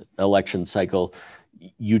this election cycle,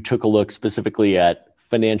 you took a look specifically at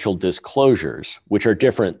financial disclosures, which are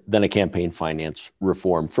different than a campaign finance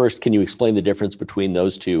reform. First, can you explain the difference between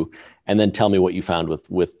those two, and then tell me what you found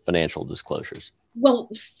with financial disclosures?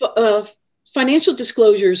 Well, financial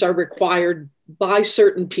disclosures are required by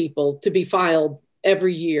certain people to be filed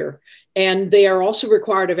every year, and they are also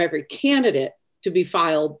required of every candidate to be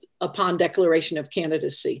filed upon declaration of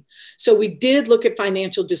candidacy. So we did look at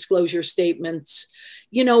financial disclosure statements.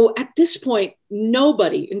 At this point,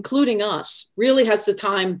 nobody, including us, really has the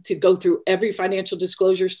time to go through every financial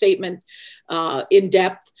disclosure statement in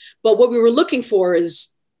depth. But what we were looking for is,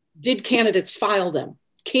 did candidates file them?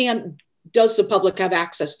 Does the public have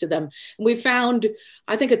access to them? And we found,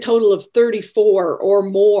 I think, a total of 34 or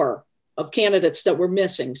more of candidates that were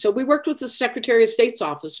missing. So we worked with the Secretary of State's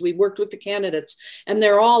office, we worked with the candidates, and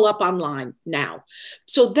they're all up online now.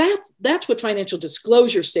 So that's what financial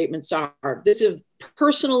disclosure statements are. This is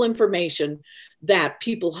personal information that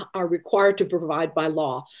people are required to provide by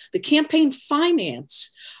law. The campaign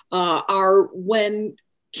finance are when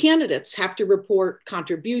candidates have to report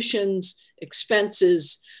contributions,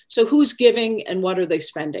 expenses, so who's giving and what are they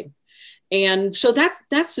spending. And so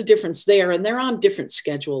that's the difference there. And they're on different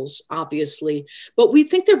schedules, obviously. But we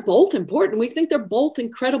think they're both important. We think they're both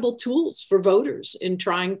incredible tools for voters in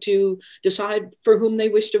trying to decide for whom they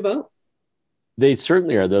wish to vote. They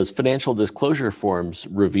certainly are. Those financial disclosure forms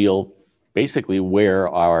reveal basically where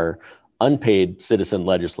our unpaid citizen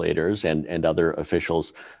legislators and other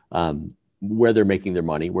officials, where they're making their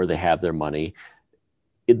money, where they have their money.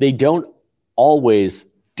 They don't always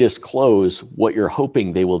disclose what you're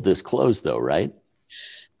hoping they will disclose, though, right?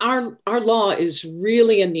 Our law is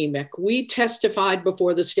really anemic. We testified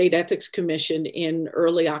before the State Ethics Commission in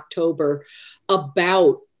early October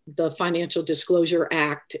about the Financial Disclosure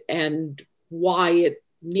Act and why it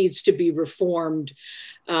needs to be reformed.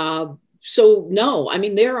 So no, I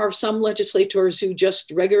mean, there are some legislators who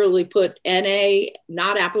just regularly put NA,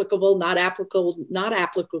 not applicable, not applicable, not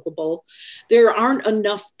applicable. There aren't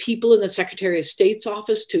enough people in the Secretary of State's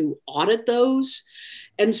office to audit those.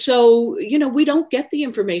 And so, we don't get the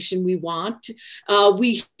information we want.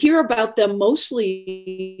 We hear about them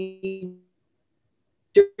mostly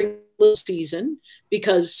during the season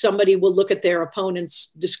because somebody will look at their opponent's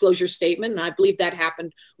disclosure statement. And I believe that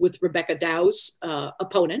happened with Rebecca Dow's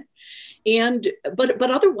opponent. But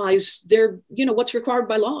otherwise, they're, what's required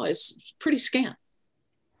by law is pretty scant.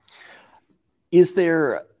 Is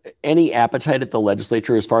there any appetite at the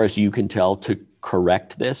legislature, as far as you can tell, to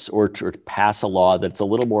correct this or to pass a law that's a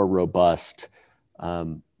little more robust?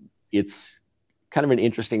 It's kind of an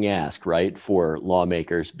interesting ask, right, for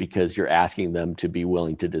lawmakers, because you're asking them to be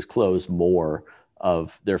willing to disclose more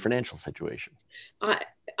of their financial situation.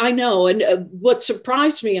 I know. And what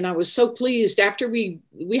surprised me, and I was so pleased after we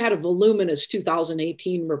had a voluminous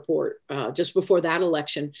 2018 report just before that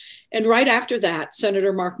election. And right after that,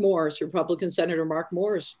 Republican Senator Mark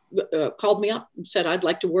Moores called me up and said, I'd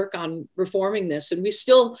like to work on reforming this. And we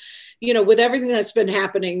still, with everything that's been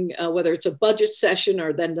happening, whether it's a budget session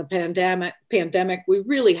or then the pandemic, we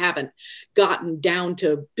really haven't gotten down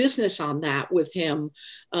to business on that with him.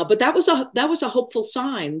 But that was a hopeful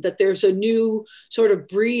sign that there's a new sort of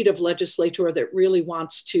breed of legislator that really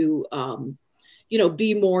wants to,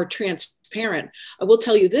 be more transparent. I will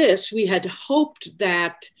tell you this, we had hoped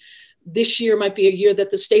that this year might be a year that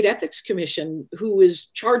the State Ethics Commission, who is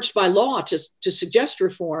charged by law to suggest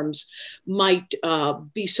reforms, might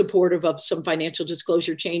be supportive of some financial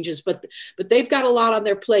disclosure changes, but they've got a lot on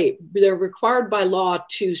their plate. They're required by law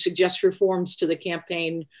to suggest reforms to the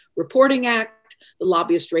Campaign Reporting Act, the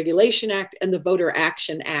Lobbyist Regulation Act, and the Voter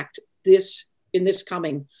Action Act in this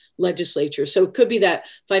coming legislature. So it could be that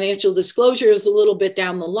financial disclosure is a little bit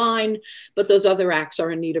down the line, but those other acts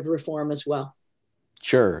are in need of reform as well.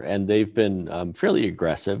 Sure, and they've been fairly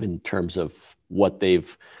aggressive in terms of what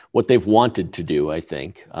they've wanted to do, I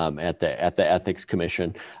think, at the Ethics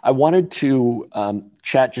Commission. I wanted to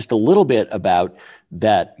chat just a little bit about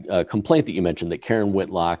that complaint that you mentioned that Karen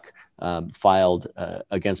Whitlock filed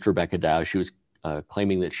against Rebecca Dow. She was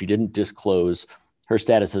claiming that she didn't disclose her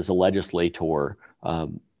status as a legislator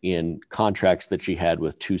in contracts that she had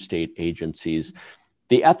with two state agencies.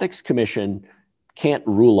 The Ethics Commission can't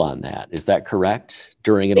rule on that. Is that correct?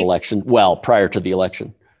 During an election? Well, prior to the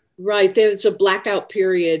election. Right. There's a blackout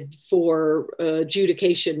period for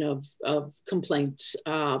adjudication of complaints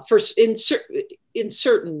in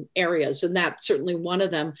certain areas, and that's certainly one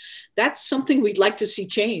of them. That's something we'd like to see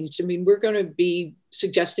changed. I mean, we're going to be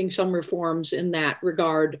suggesting some reforms in that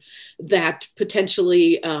regard, that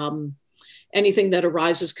potentially anything that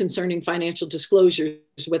arises concerning financial disclosures,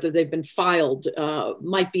 whether they've been filed,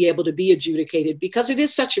 might be able to be adjudicated, because it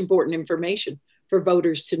is such important information for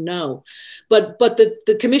voters to know. But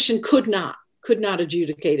the commission could not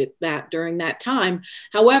adjudicate that during that time.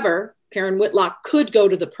 However, Karen Whitlock could go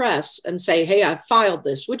to the press and say, hey, I filed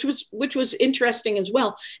this, which was interesting as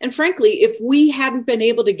well. And frankly, if we hadn't been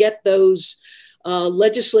able to get those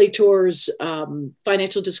legislators'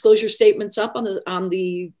 financial disclosure statements up on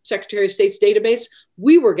the Secretary of State's database,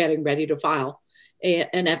 we were getting ready to file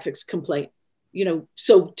an ethics complaint.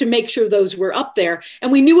 So to make sure those were up there,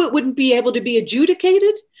 and we knew it wouldn't be able to be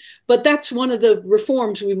adjudicated, but that's one of the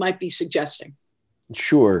reforms we might be suggesting.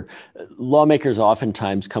 Sure. Lawmakers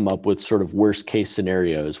oftentimes come up with sort of worst case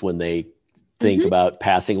scenarios when they think about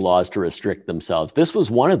passing laws to restrict themselves. This was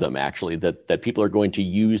one of them, actually, that people are going to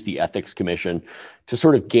use the Ethics Commission to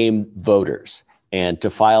sort of game voters, and to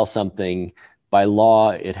file something by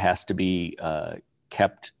law, it has to be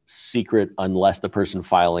kept secret unless the person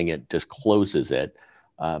filing it discloses it.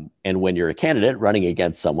 And when you're a candidate running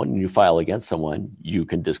against someone and you file against someone, you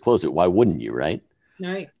can disclose it. Why wouldn't you, right?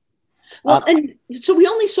 Right. Well, and so we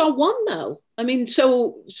only saw one, though. I mean,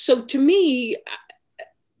 so to me,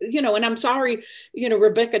 and I'm sorry,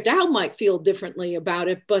 Rebecca Dow might feel differently about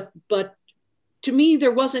it, but to me,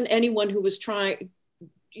 there wasn't anyone who was trying,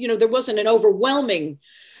 there wasn't an overwhelming,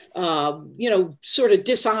 sort of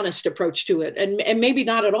dishonest approach to it. And maybe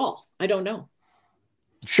not at all. I don't know.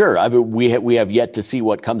 Sure. I mean, we have yet to see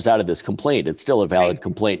what comes out of this complaint. It's still a valid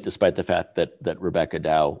complaint, despite the fact that Rebecca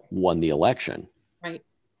Dow won the election. Right.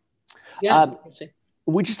 Yeah.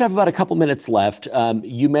 We just have about a couple minutes left.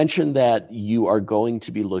 You mentioned that you are going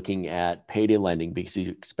to be looking at payday lending because you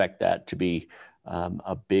expect that to be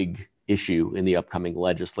a big issue in the upcoming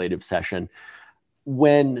legislative session.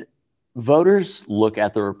 When voters look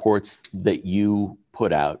at the reports that you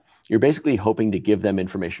put out, you're basically hoping to give them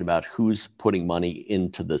information about who's putting money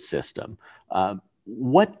into the system.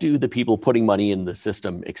 What do the people putting money in the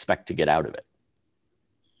system expect to get out of it?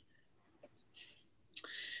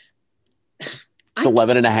 It's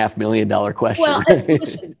 $11.5 million question. Well,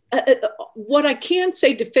 listen, what I can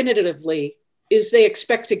say definitively is they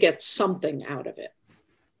expect to get something out of it.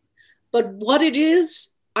 But what it is,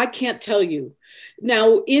 I can't tell you.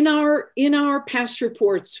 Now, in our past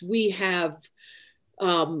reports, we have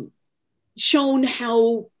shown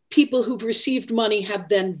how people who've received money have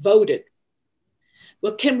then voted.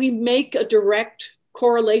 Well, can we make a direct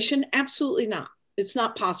correlation? Absolutely not. It's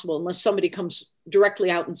not possible unless somebody comes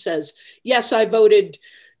directly out and says, yes, I voted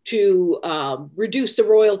to reduce the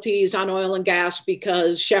royalties on oil and gas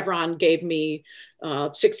because Chevron gave me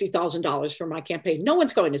 $60,000 for my campaign. No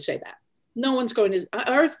one's going to say that. No one's going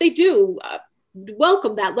to, or if they do,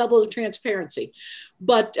 welcome that level of transparency.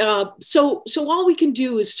 But so all we can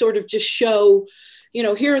do is sort of just show,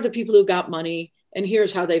 here are the people who got money and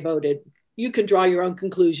here's how they voted. You can draw your own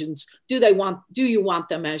conclusions. Do you want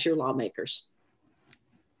them as your lawmakers?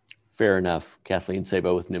 Fair enough. Kathleen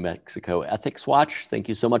Sabo with New Mexico Ethics Watch. Thank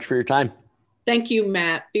you so much for your time. Thank you,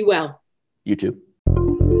 Matt. Be well. You too.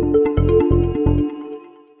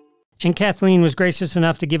 And Kathleen was gracious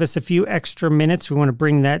enough to give us a few extra minutes. We want to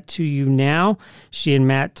bring that to you now. She and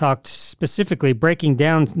Matt talked specifically, breaking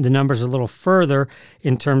down the numbers a little further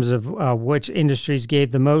in terms of which industries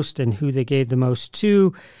gave the most and who they gave the most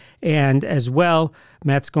to. And as well,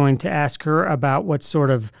 Matt's going to ask her about what sort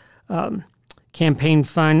of campaign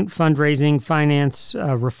fundraising, finance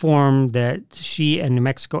reform that she and New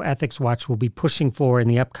Mexico Ethics Watch will be pushing for in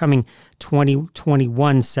the upcoming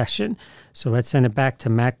 2021 session. So let's send it back to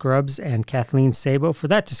Matt Grubbs and Kathleen Sabo for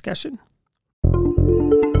that discussion.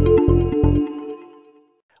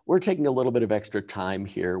 We're taking a little bit of extra time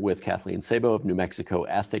here with Kathleen Sabo of New Mexico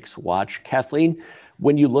Ethics Watch. Kathleen,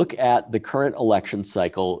 when you look at the current election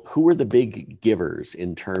cycle, who are the big givers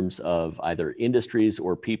in terms of either industries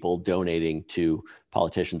or people donating to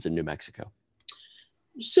politicians in New Mexico?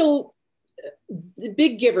 So the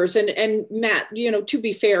big givers, and Matt, to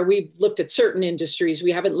be fair, we've looked at certain industries.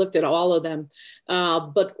 We haven't looked at all of them,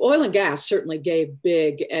 but oil and gas certainly gave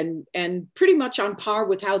big and pretty much on par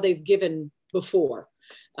with how they've given before.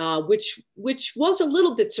 Which was a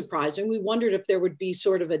little bit surprising. We wondered if there would be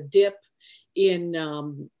sort of a dip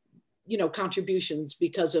in, contributions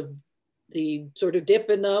because of the sort of dip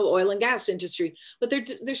in the oil and gas industry, but there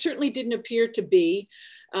certainly didn't appear to be.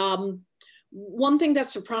 One thing that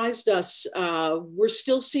surprised us, we're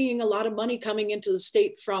still seeing a lot of money coming into the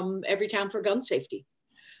state from Everytown for Gun Safety.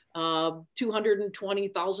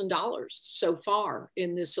 $220,000 so far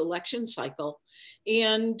in this election cycle.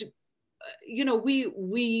 And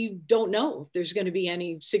we don't know if there's going to be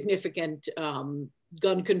any significant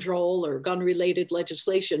gun control or gun related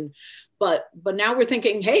legislation, but now we're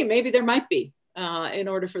thinking, hey, maybe there might be in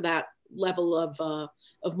order for that level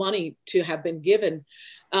of money to have been given.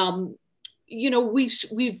 We've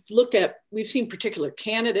seen particular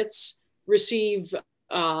candidates receive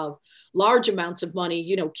large amounts of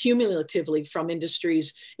money, cumulatively from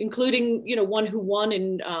industries, including, one who won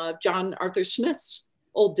in John Arthur Smith's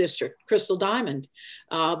old district, Crystal Diamond.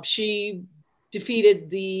 She defeated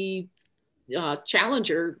the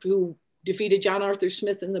challenger who defeated John Arthur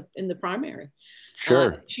Smith in the primary.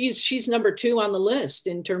 Sure. She's number 2 on the list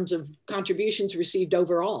in terms of contributions received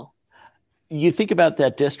overall. You think about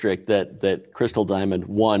that district that Crystal Diamond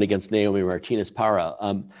won against Naomi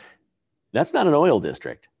Martinez-Parra. That's not an oil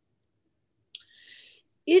district.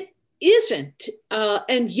 It isn't.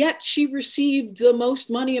 And yet she received the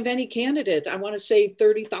most money of any candidate. I want to say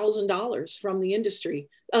 $30,000 from the industry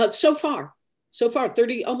so far,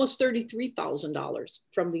 almost $33,000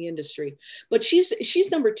 from the industry. But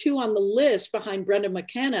she's number 2 on the list behind Brenda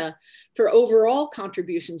McKenna for overall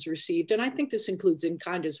contributions received. And I think this includes in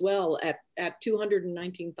kind as well at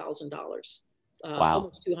 $219,000. Wow.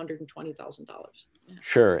 Almost $220,000. Yeah.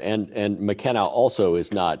 Sure. And McKenna also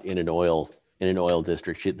is not in an oil in an oil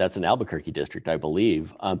district. That's an Albuquerque district, I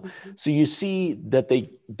believe. So you see that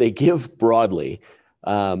they give broadly,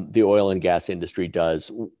 the oil and gas industry does.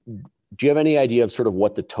 Do you have any idea of sort of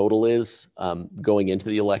what the total is going into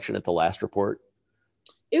the election at the last report?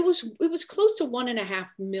 It was close to 1.5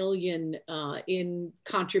 million in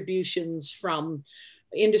contributions from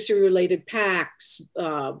industry-related PACs,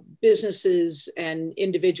 businesses, and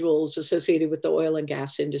individuals associated with the oil and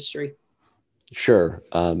gas industry. Sure.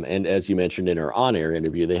 And as you mentioned in our on-air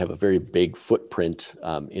interview, they have a very big footprint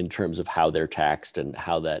in terms of how they're taxed and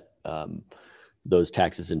how that those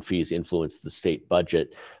taxes and fees influence the state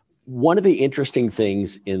budget. One of the interesting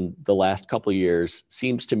things in the last couple of years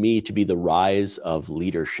seems to me to be the rise of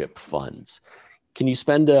leadership funds. Can you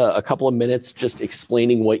spend a couple of minutes just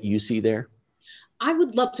explaining what you see there? I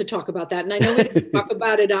would love to talk about that. And I know we didn't talk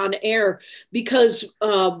about it on air because,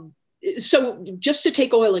 so just to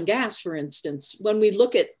take oil and gas, for instance, when we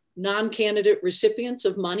look at non-candidate recipients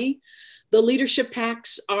of money, the leadership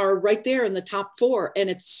PACs are right there in the top 4.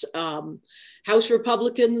 And it's House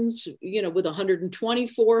Republicans, with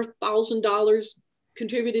 $124,000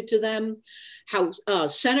 contributed to them.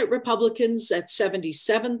 Senate Republicans at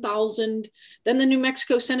 $77,000. Then the New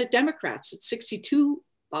Mexico Senate Democrats at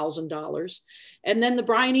 $62,000. And then the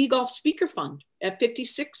Brian Egolf Speaker Fund at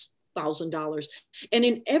 $56,000. And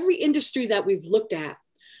in every industry that we've looked at,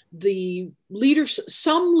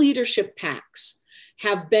 some leadership PACs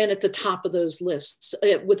have been at the top of those lists.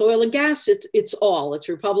 With oil and gas, it's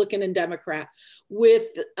Republican and Democrat. With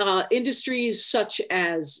industries such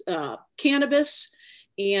as cannabis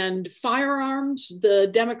and firearms, the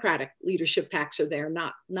Democratic leadership PACs are there,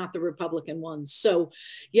 not the Republican ones. So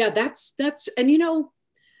yeah, that's, and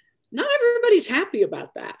not everybody's happy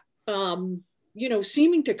about that.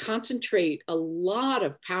 Seeming to concentrate a lot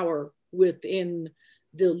of power within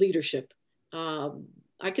the leadership.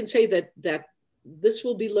 I can say that this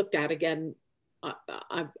will be looked at again.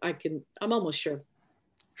 I'm almost sure.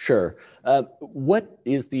 Sure.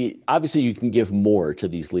 Obviously you can give more to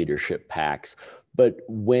these leadership PACs, but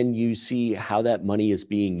when you see how that money is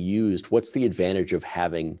being used, what's the advantage of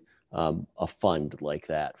having a fund like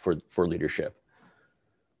that for leadership?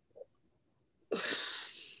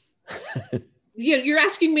 You're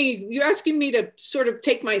asking me to sort of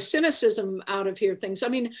take my cynicism out of here things. I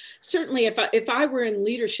mean, certainly if I were in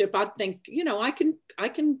leadership, I'd think, I can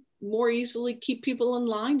more easily keep people in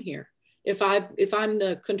line here if I'm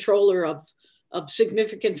the controller of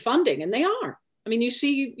significant funding, and they are. I mean, you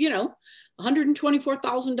see,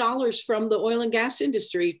 $124,000 from the oil and gas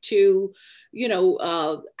industry to,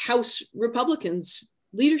 House Republicans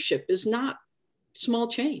leadership is not small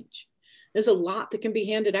change. There's a lot that can be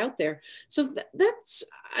handed out there. So that's,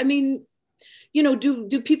 I mean,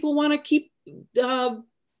 do people want to keep the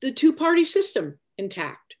two-party system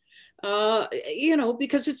intact?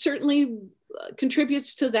 Because it certainly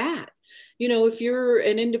contributes to that. If you're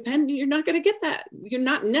an independent, you're not going to get that. You're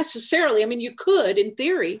not necessarily, I mean, you could, in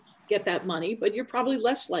theory, get that money, but you're probably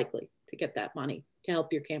less likely to get that money to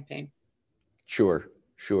help your campaign. Sure.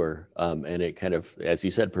 And it kind of, as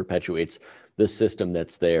you said, perpetuates the system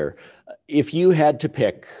that's there. If you had to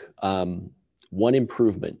pick one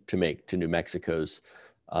improvement to make to New Mexico's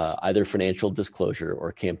either financial disclosure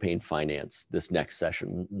or campaign finance this next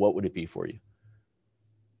session, what would it be for you?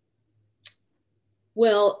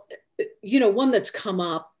 Well, one that's come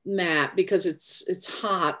up, Matt, because it's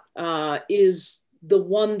hot, is the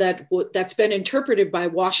one that's been interpreted by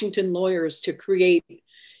Washington lawyers to create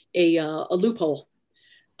a loophole.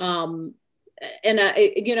 And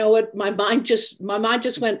you know what, my mind just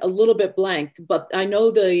went a little bit blank, but I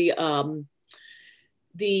know the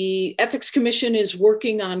Ethics Commission is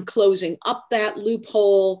working on closing up that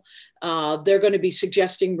loophole. They're going to be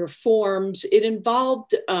suggesting reforms. It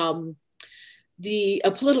involved a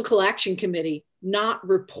political action committee not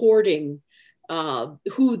reporting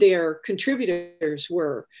who their contributors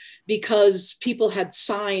were because people had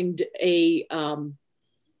signed a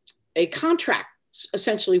contract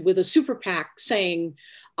essentially with a super PAC saying,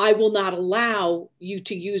 I will not allow you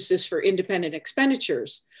to use this for independent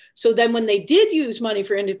expenditures. So then when they did use money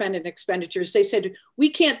for independent expenditures, they said, we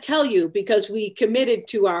can't tell you because we committed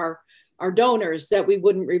to our donors that we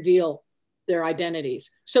wouldn't reveal their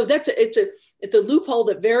identities. So it's a loophole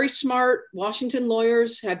that very smart Washington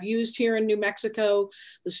lawyers have used here in New Mexico.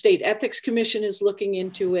 The State Ethics Commission is looking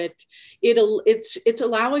into it. It's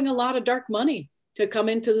allowing a lot of dark money to come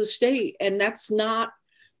into the state. And that's not,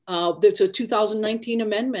 there's a 2019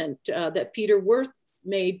 amendment that Peter Wirth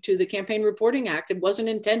made to the Campaign Reporting Act. It wasn't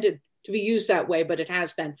intended to be used that way, but it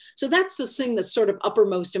has been. So that's the thing that's sort of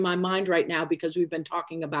uppermost in my mind right now because we've been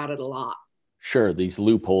talking about it a lot. Sure, these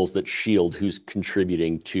loopholes that shield who's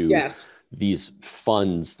contributing to these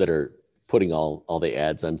funds that are putting all the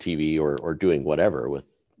ads on TV or doing whatever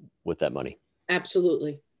with that money.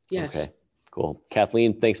 Absolutely. Yes. Okay, cool.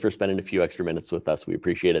 Kathleen, thanks for spending a few extra minutes with us. We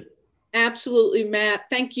appreciate it. Absolutely, Matt.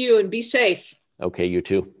 Thank you, and be safe. Okay, you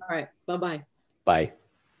too. All right. Bye-bye. Bye.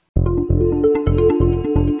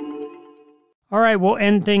 All right, we'll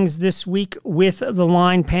end things this week with the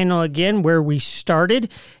line panel again, where we started.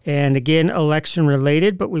 And again, election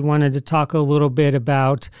related, but we wanted to talk a little bit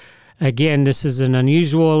about, again, this is an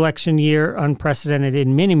unusual election year, unprecedented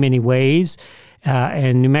in many, many ways.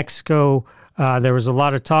 And New Mexico, there was a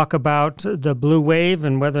lot of talk about the blue wave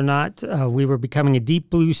and whether or not we were becoming a deep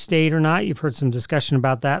blue state or not. You've heard some discussion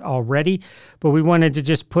about that already, but we wanted to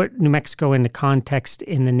just put New Mexico into context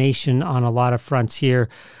in the nation on a lot of fronts here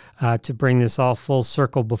to bring this all full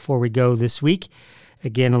circle before we go this week.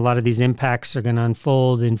 Again, a lot of these impacts are going to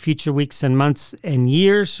unfold in future weeks and months and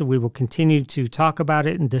years, so we will continue to talk about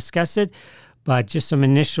it and discuss it, but just some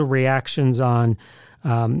initial reactions on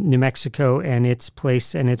New Mexico and its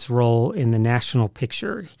place and its role in the national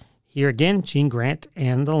picture. Here again, Gene Grant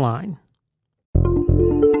and The Line.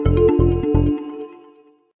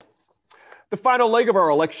 The final leg of our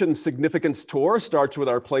election significance tour starts with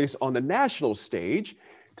our place on the national stage.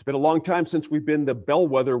 It's been a long time since we've been the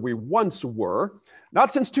bellwether we once were.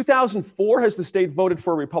 Not since 2004 has the state voted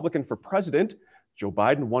for a Republican for president. Joe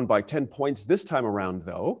Biden won by 10 points this time around,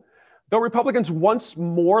 though Republicans once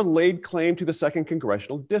more laid claim to the 2nd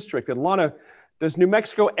Congressional District. And Lana, does New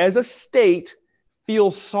Mexico as a state feel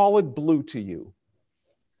solid blue to you?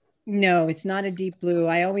 No, it's not a deep blue.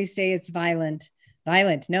 I always say it's violet.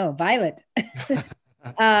 There's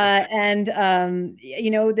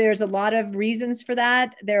a lot of reasons for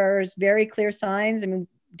that. There's very clear signs. I mean,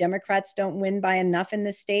 Democrats don't win by enough in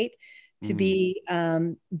the state to be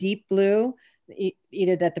deep blue,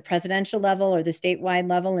 either at the presidential level or the statewide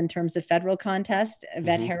level in terms of federal contest.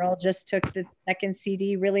 Yvette Herrell just took the 2nd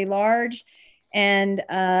CD really large. And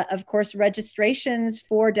of course, registrations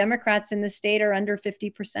for Democrats in the state are under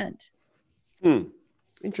 50%.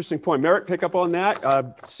 Interesting point. Merritt, pick up on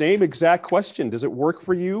that. Same exact question. Does it work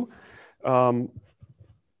for you? No.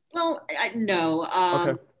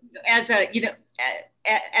 Okay. As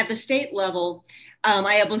at the state level,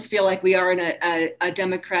 I almost feel like we are in a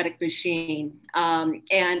democratic machine.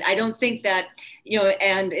 And I don't think that,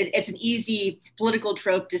 and it's an easy political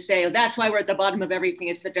trope to say, oh, that's why we're at the bottom of everything.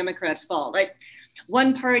 It's the Democrats' fault. Like,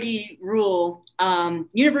 one party rule,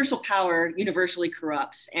 universal power universally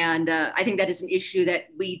corrupts. And I think that is an issue that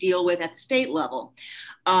we deal with at the state level.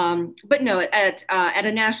 But no, at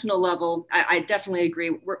a national level, I definitely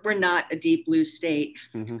agree. We're not a deep blue state.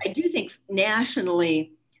 I do think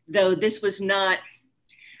nationally, though, this was not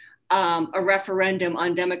a referendum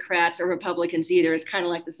on Democrats or Republicans either. It's kind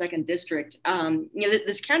of like the 2nd District.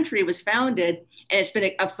 This country was founded, and it's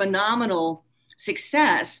been a phenomenal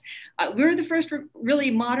success. We're the first really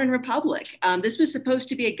modern republic. This was supposed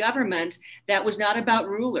to be a government that was not about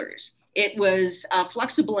rulers. It was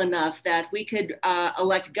flexible enough that we could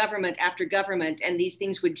elect government after government, and these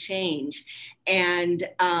things would change. And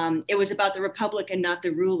it was about the republic and not the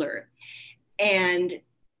ruler. And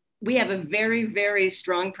we have a very, very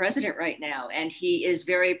strong president right now, and he is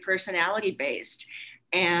very personality based.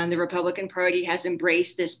 And the Republican Party has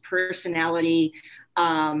embraced this personality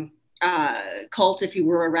cult, if you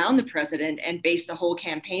were, around the president, and based the whole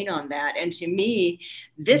campaign on that. And to me,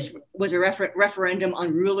 this was a referendum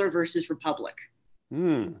on ruler versus republic.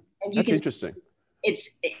 And that's interesting.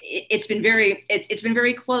 It's been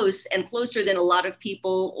very close, and closer than a lot of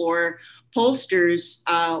people or pollsters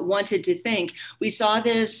wanted to think. We saw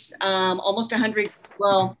this almost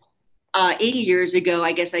 80 years ago,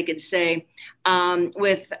 I guess I could say,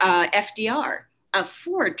 with FDR.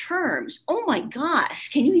 4 terms. Oh my gosh,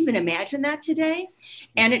 can you even imagine that today?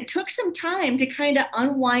 And it took some time to kind of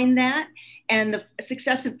unwind that. And the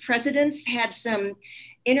successive presidents had some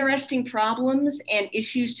interesting problems and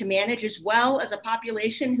issues to manage, as well as a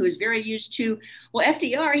population who is very used to, well,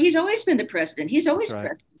 FDR, he's always been the president. He's always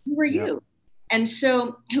president. Who are you? And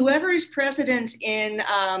so whoever is president in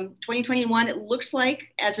 2021, it looks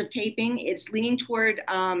like, as of taping, it's leaning toward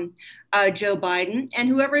Joe Biden. And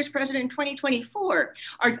whoever is president in 2024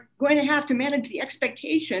 are going to have to manage the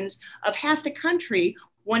expectations of half the country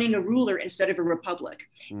wanting a ruler instead of a republic.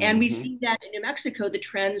 And we see that in New Mexico, the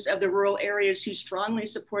trends of the rural areas who strongly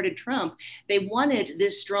supported Trump. They wanted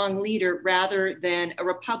this strong leader rather than a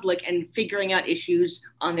republic and figuring out issues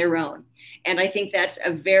on their own. And I think that's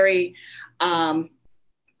a very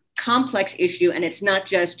complex issue, and it's not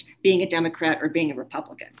just being a Democrat or being a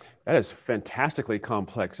Republican. That is fantastically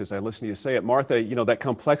complex as I listen to you say it. Martha, you know, that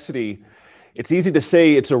complexity, it's easy to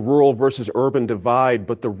say it's a rural versus urban divide,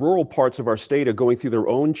 but the rural parts of our state are going through their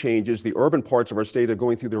own changes. The urban parts of our state are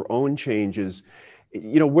going through their own changes.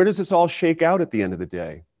 You know, where does this all shake out at the end of the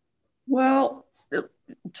day? Well,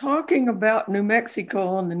 talking about New Mexico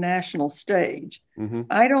on the national stage,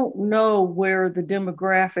 I don't know where the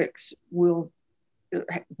demographics will,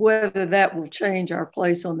 whether that will change our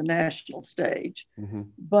place on the national stage,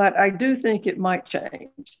 but I do think it might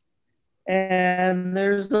change. And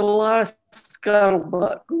there's a lot of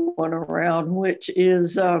scuttlebutt going around, which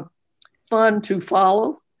is fun to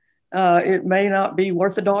follow. It may not be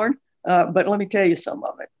worth a darn, but let me tell you some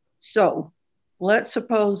of it. So let's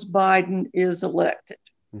suppose Biden is elected.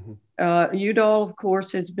 Udall, of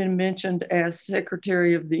course, has been mentioned as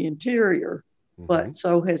Secretary of the Interior, but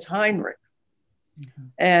so has Heinrich.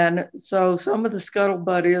 And so some of the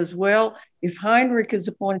scuttlebutt is, well, if Heinrich is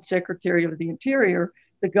appointed Secretary of the Interior,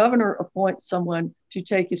 the governor appoints someone to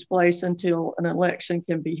take his place until an election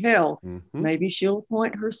can be held. Maybe she'll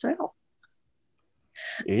appoint herself.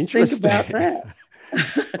 Interesting. Think about that.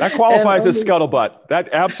 That qualifies as scuttlebutt. That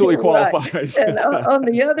absolutely qualifies. Right. And on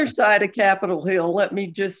the other side of Capitol Hill, let me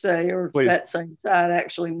just say, or Please. That same side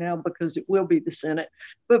actually now, because it will be the Senate,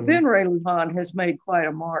 but Ben Ray Lujan has made quite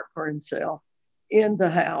a mark for himself in the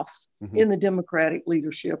House, in the Democratic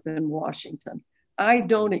leadership in Washington. I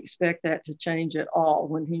don't expect that to change at all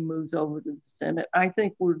when he moves over to the Senate. I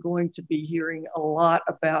think we're going to be hearing a lot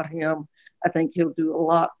about him. I think he'll do a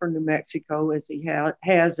lot for New Mexico, as he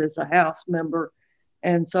has as a House member.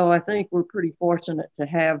 And so I think we're pretty fortunate to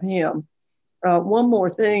have him. One more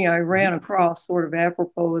thing I ran across sort of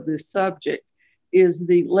apropos of this subject is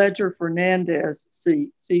the Ledger Fernandez seat,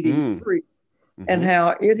 CD3, and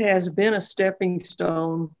how it has been a stepping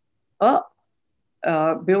stone up.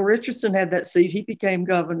 Bill Richardson had that seat. He became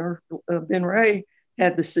governor. Ben Ray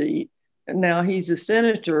had the seat, and now he's a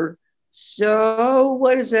senator. So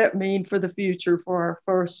what does that mean for the future for our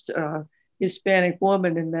first Hispanic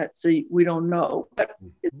woman in that seat? We don't know, but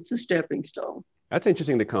it's a stepping stone. That's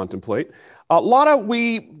interesting to contemplate. Lana,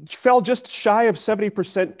 we fell just shy of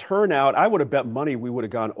 70% turnout. I would have bet money we would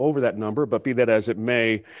have gone over that number, but be that as it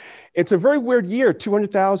may, it's a very weird year.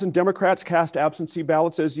 200,000 Democrats cast absentee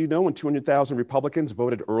ballots, as you know, and 200,000 Republicans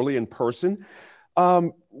voted early in person.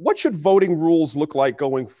 What should voting rules look like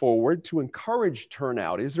going forward to encourage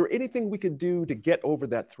turnout? Is there anything we could do to get over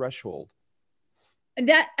that threshold?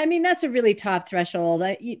 That's a really top threshold.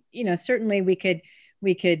 Certainly we could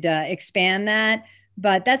expand that,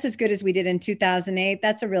 but that's as good as we did in 2008.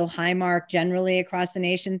 That's a real high mark generally across the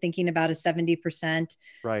nation, thinking about a 70%,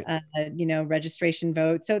 registration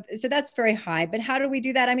vote. So that's very high, but how do we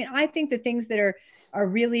do that? I mean, I think the things that are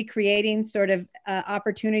really creating sort of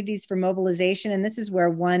opportunities for mobilization, and this is where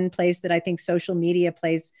one place that I think social media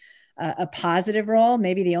plays a positive role,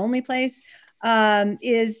 maybe the only place,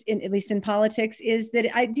 is at least in politics, is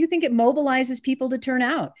that I do think it mobilizes people to turn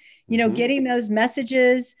out. Getting those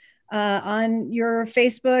messages on your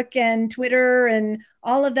Facebook and Twitter and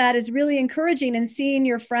all of that is really encouraging, and seeing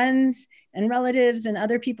your friends and relatives and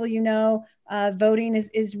other people voting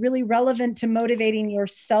is really relevant to motivating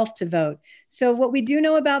yourself to vote. So what we do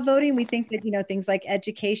know about voting, we think that things like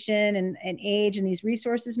education and age and these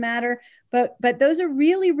resources matter, but those are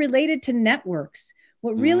really related to networks.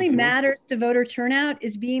 What really matters to voter turnout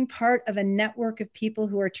is being part of a network of people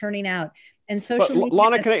who are turning out. And social media.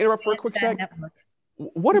 Lana, can I interrupt for a quick sec?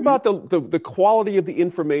 What about the quality of the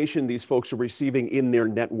information these folks are receiving in their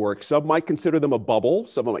network? Some might consider them a bubble.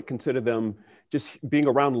 Some might consider them just being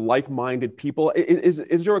around like-minded people.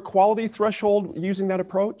 Is there a quality threshold using that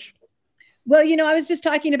approach? Well, I was just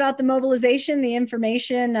talking about the mobilization, the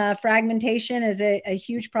information fragmentation is a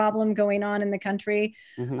huge problem going on in the country,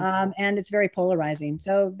 and it's very polarizing.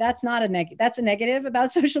 So that's not that's a negative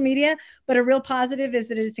about social media, but a real positive is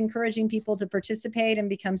that it's encouraging people to participate and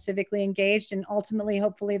become civically engaged, and ultimately,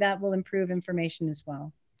 hopefully, that will improve information as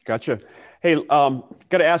well. Gotcha. Hey, got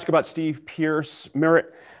to ask about Steve Pearce.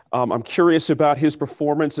 Merritt, I'm curious about his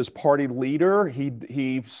performance as party leader.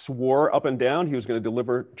 He swore up and down he was going to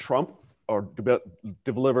deliver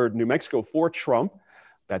deliver New Mexico for Trump.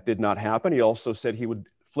 That did not happen. He also said he would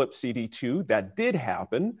flip CD2. That did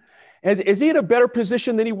happen. Is he in a better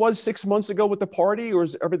position than he was 6 months ago with the party, or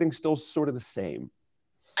is everything still sort of the same?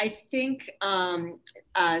 I think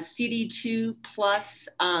CD2 plus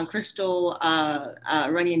Crystal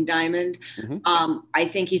Runyon Diamond, I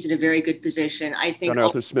think he's in a very good position. I think John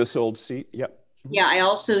Arthur Smith's old seat, yep. Yeah, I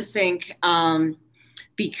also think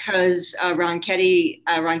because Ron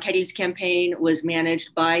Keddy's campaign was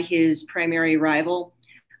managed by his primary rival,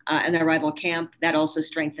 and their rival camp, that also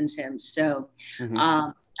strengthens him. So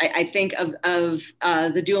I think of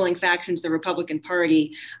the dueling factions, the Republican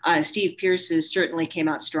Party, Steve Pearce's certainly came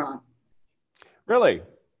out strong. Really?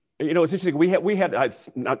 You know, it's interesting. We had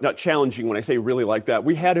not challenging when I say really like that.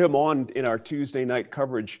 We had him on in our Tuesday night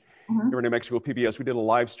coverage here in New Mexico PBS. We did a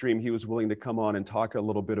live stream. He was willing to come on and talk a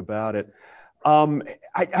little bit about it.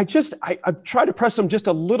 I tried to press him just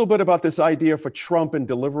a little bit about this idea for Trump and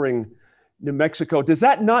delivering New Mexico. Does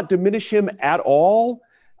that not diminish him at all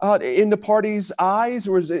in the party's eyes,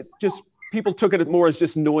 or is it just people took it more as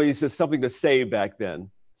just noise, as something to say back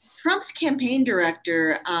then? Trump's campaign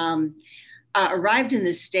director arrived in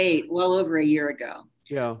the state well over a year ago.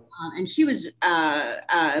 Yeah. And she was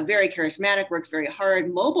very charismatic, worked very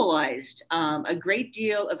hard, mobilized a great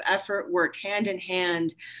deal of effort, worked hand in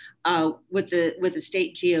hand with the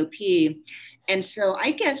state GOP. And so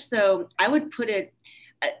I guess, though, I would put it,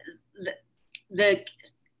 the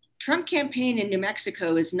Trump campaign in New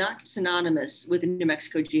Mexico is not synonymous with the New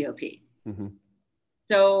Mexico GOP.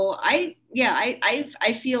 So I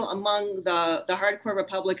feel among the hardcore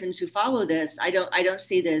Republicans who follow this, I don't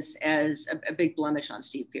see this as a big blemish on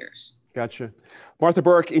Steve Pearce. Gotcha. Martha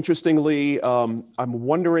Burke, interestingly, I'm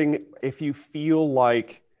wondering if you feel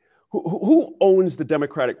like, who owns the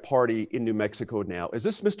Democratic Party in New Mexico now? Is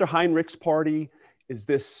this Mr. Heinrich's party? Is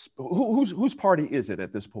this, whose party is it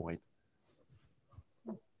at this point?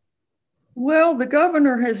 Well, the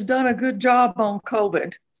governor has done a good job on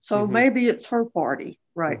COVID, so maybe it's her party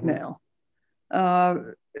right now.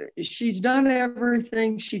 She's done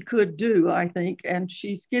everything she could do, I think, and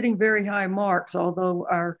she's getting very high marks, although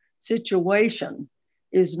our situation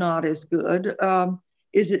is not as good.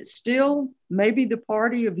 Is it still maybe the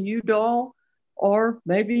party of Udall, or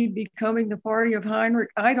maybe becoming the party of Heinrich?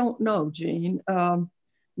 I don't know, Gene.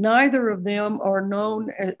 Neither of them are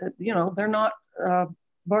known, they're not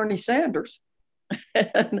Bernie Sanders.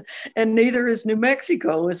 and neither is New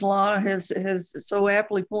Mexico, as Lana has so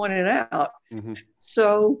aptly pointed out.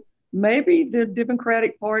 So maybe the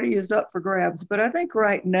Democratic Party is up for grabs, but I think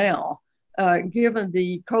right now, given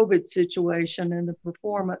the COVID situation and the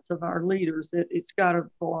performance of our leaders, it's got to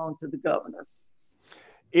belong to the governor.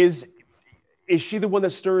 Is she the one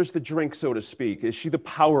that stirs the drink, so to speak? Is she the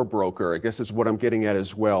power broker, I guess is what I'm getting at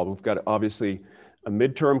as well. We've got obviously a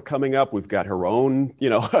midterm coming up. We've got her own,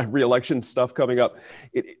 re-election stuff coming up.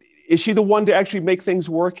 Is she the one to actually make things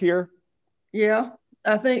work here? Yeah,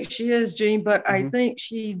 I think she is, Gene, but I think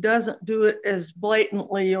she doesn't do it as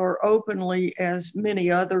blatantly or openly as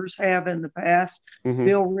many others have in the past.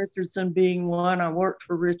 Bill Richardson being one. I worked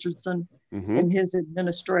for Richardson in his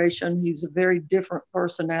administration. He's a very different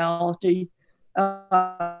personality.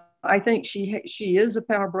 I think she is a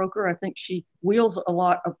power broker. I think she wields a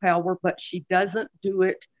lot of power, but she doesn't do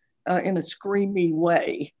it in a screamy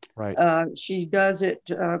way. Right. She does it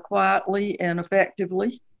quietly and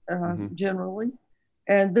effectively, generally.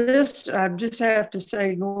 And this, I just have to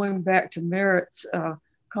say, going back to Merritt's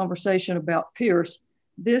conversation about Pearce,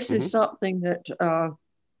 this is something that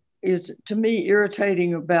is, to me,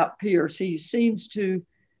 irritating about Pearce. He seems to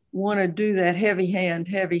want to do that heavy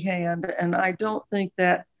hand, and I don't think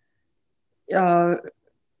that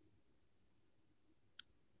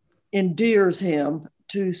endears him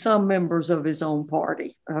to some members of his own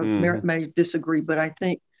party. Merritt may disagree, but I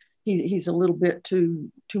think he's a little bit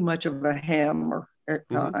too much of a hammer at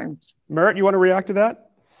times. Merritt, you want to react to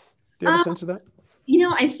that? Do you have a sense of that?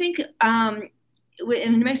 I think in the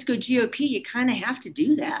New Mexico GOP, you kind of have to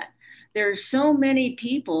do that. There's so many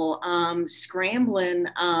people scrambling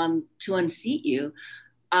to unseat you.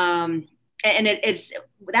 And it's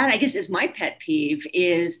that, I guess, is my pet peeve.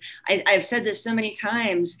 Is I've said this so many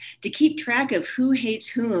times, to keep track of who hates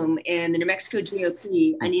whom in the New Mexico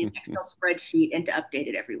GOP, I need an Excel spreadsheet and to update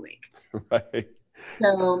it every week. Right.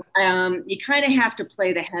 So you kind of have to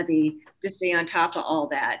play the heavy to stay on top of all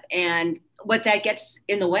that. And what that gets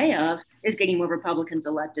in the way of is getting more Republicans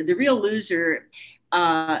elected. The real loser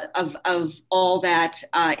of all that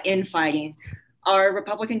infighting are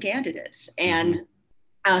Republican candidates. And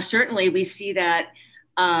certainly we see that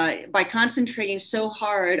by concentrating so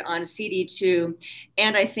hard on CD2,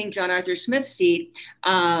 and I think John Arthur Smith's seat,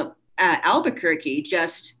 Albuquerque,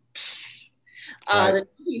 just the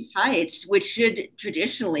Northeast Heights, which should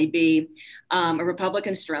traditionally be a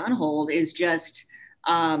Republican stronghold, is just,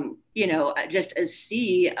 just a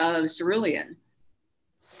sea of cerulean.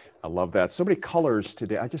 I love that. So many colors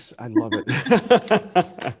today. I love it.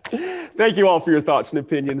 Thank you all for your thoughts and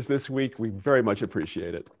opinions this week. We very much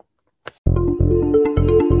appreciate it.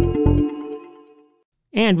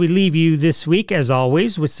 And we leave you this week, as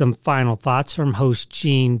always, with some final thoughts from host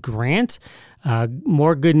Gene Grant.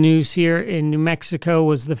 More good news here in New Mexico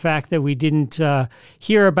was the fact that we didn't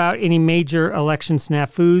hear about any major election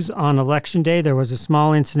snafus on Election Day. There was a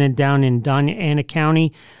small incident down in Doña Ana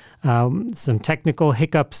County, some technical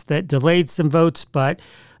hiccups that delayed some votes, but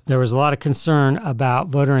there was a lot of concern about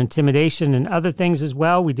voter intimidation and other things as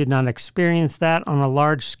well. We did not experience that on a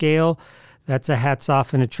large scale. That's a hats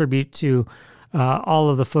off and a tribute to all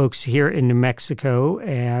of the folks here in New Mexico.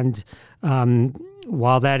 And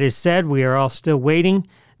while that is said, we are all still waiting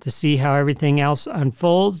to see how everything else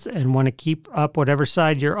unfolds and want to keep up whatever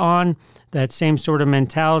side you're on, that same sort of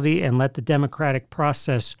mentality, and let the democratic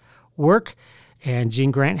process work. And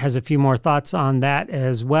Gene Grant has a few more thoughts on that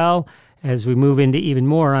as well as we move into even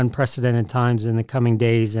more unprecedented times in the coming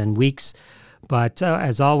days and weeks. But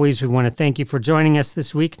as always, we want to thank you for joining us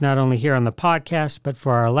this week, not only here on the podcast, but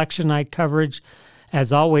for our election night coverage.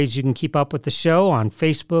 As always, you can keep up with the show on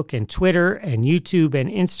Facebook and Twitter and YouTube and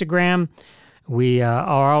Instagram. We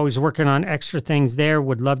are always working on extra things there.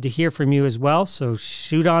 Would love to hear from you as well. So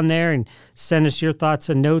shoot on there and send us your thoughts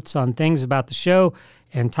and notes on things about the show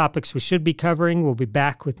and topics we should be covering. We'll be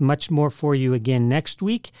back with much more for you again next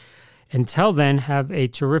week. Until then, have a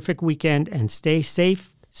terrific weekend and stay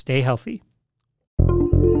safe, stay healthy.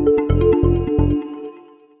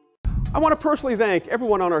 I want to personally thank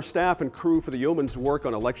everyone on our staff and crew for the yeoman's work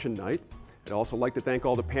on election night. I'd also like to thank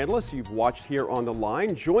all the panelists you've watched here on the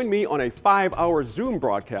line. Join me on a 5-hour Zoom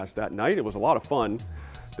broadcast that night. It was a lot of fun.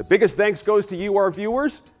 The biggest thanks goes to you, our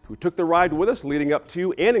viewers, who took the ride with us leading up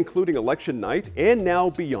to and including election night and now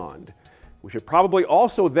beyond. We should probably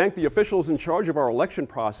also thank the officials in charge of our election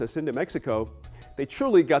process in New Mexico. They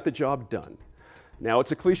truly got the job done. Now,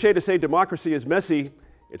 it's a cliche to say democracy is messy.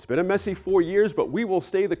 It's been a messy 4 years, but we will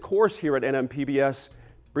stay the course here at NMPBS,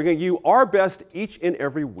 bringing you our best each and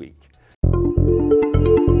every week.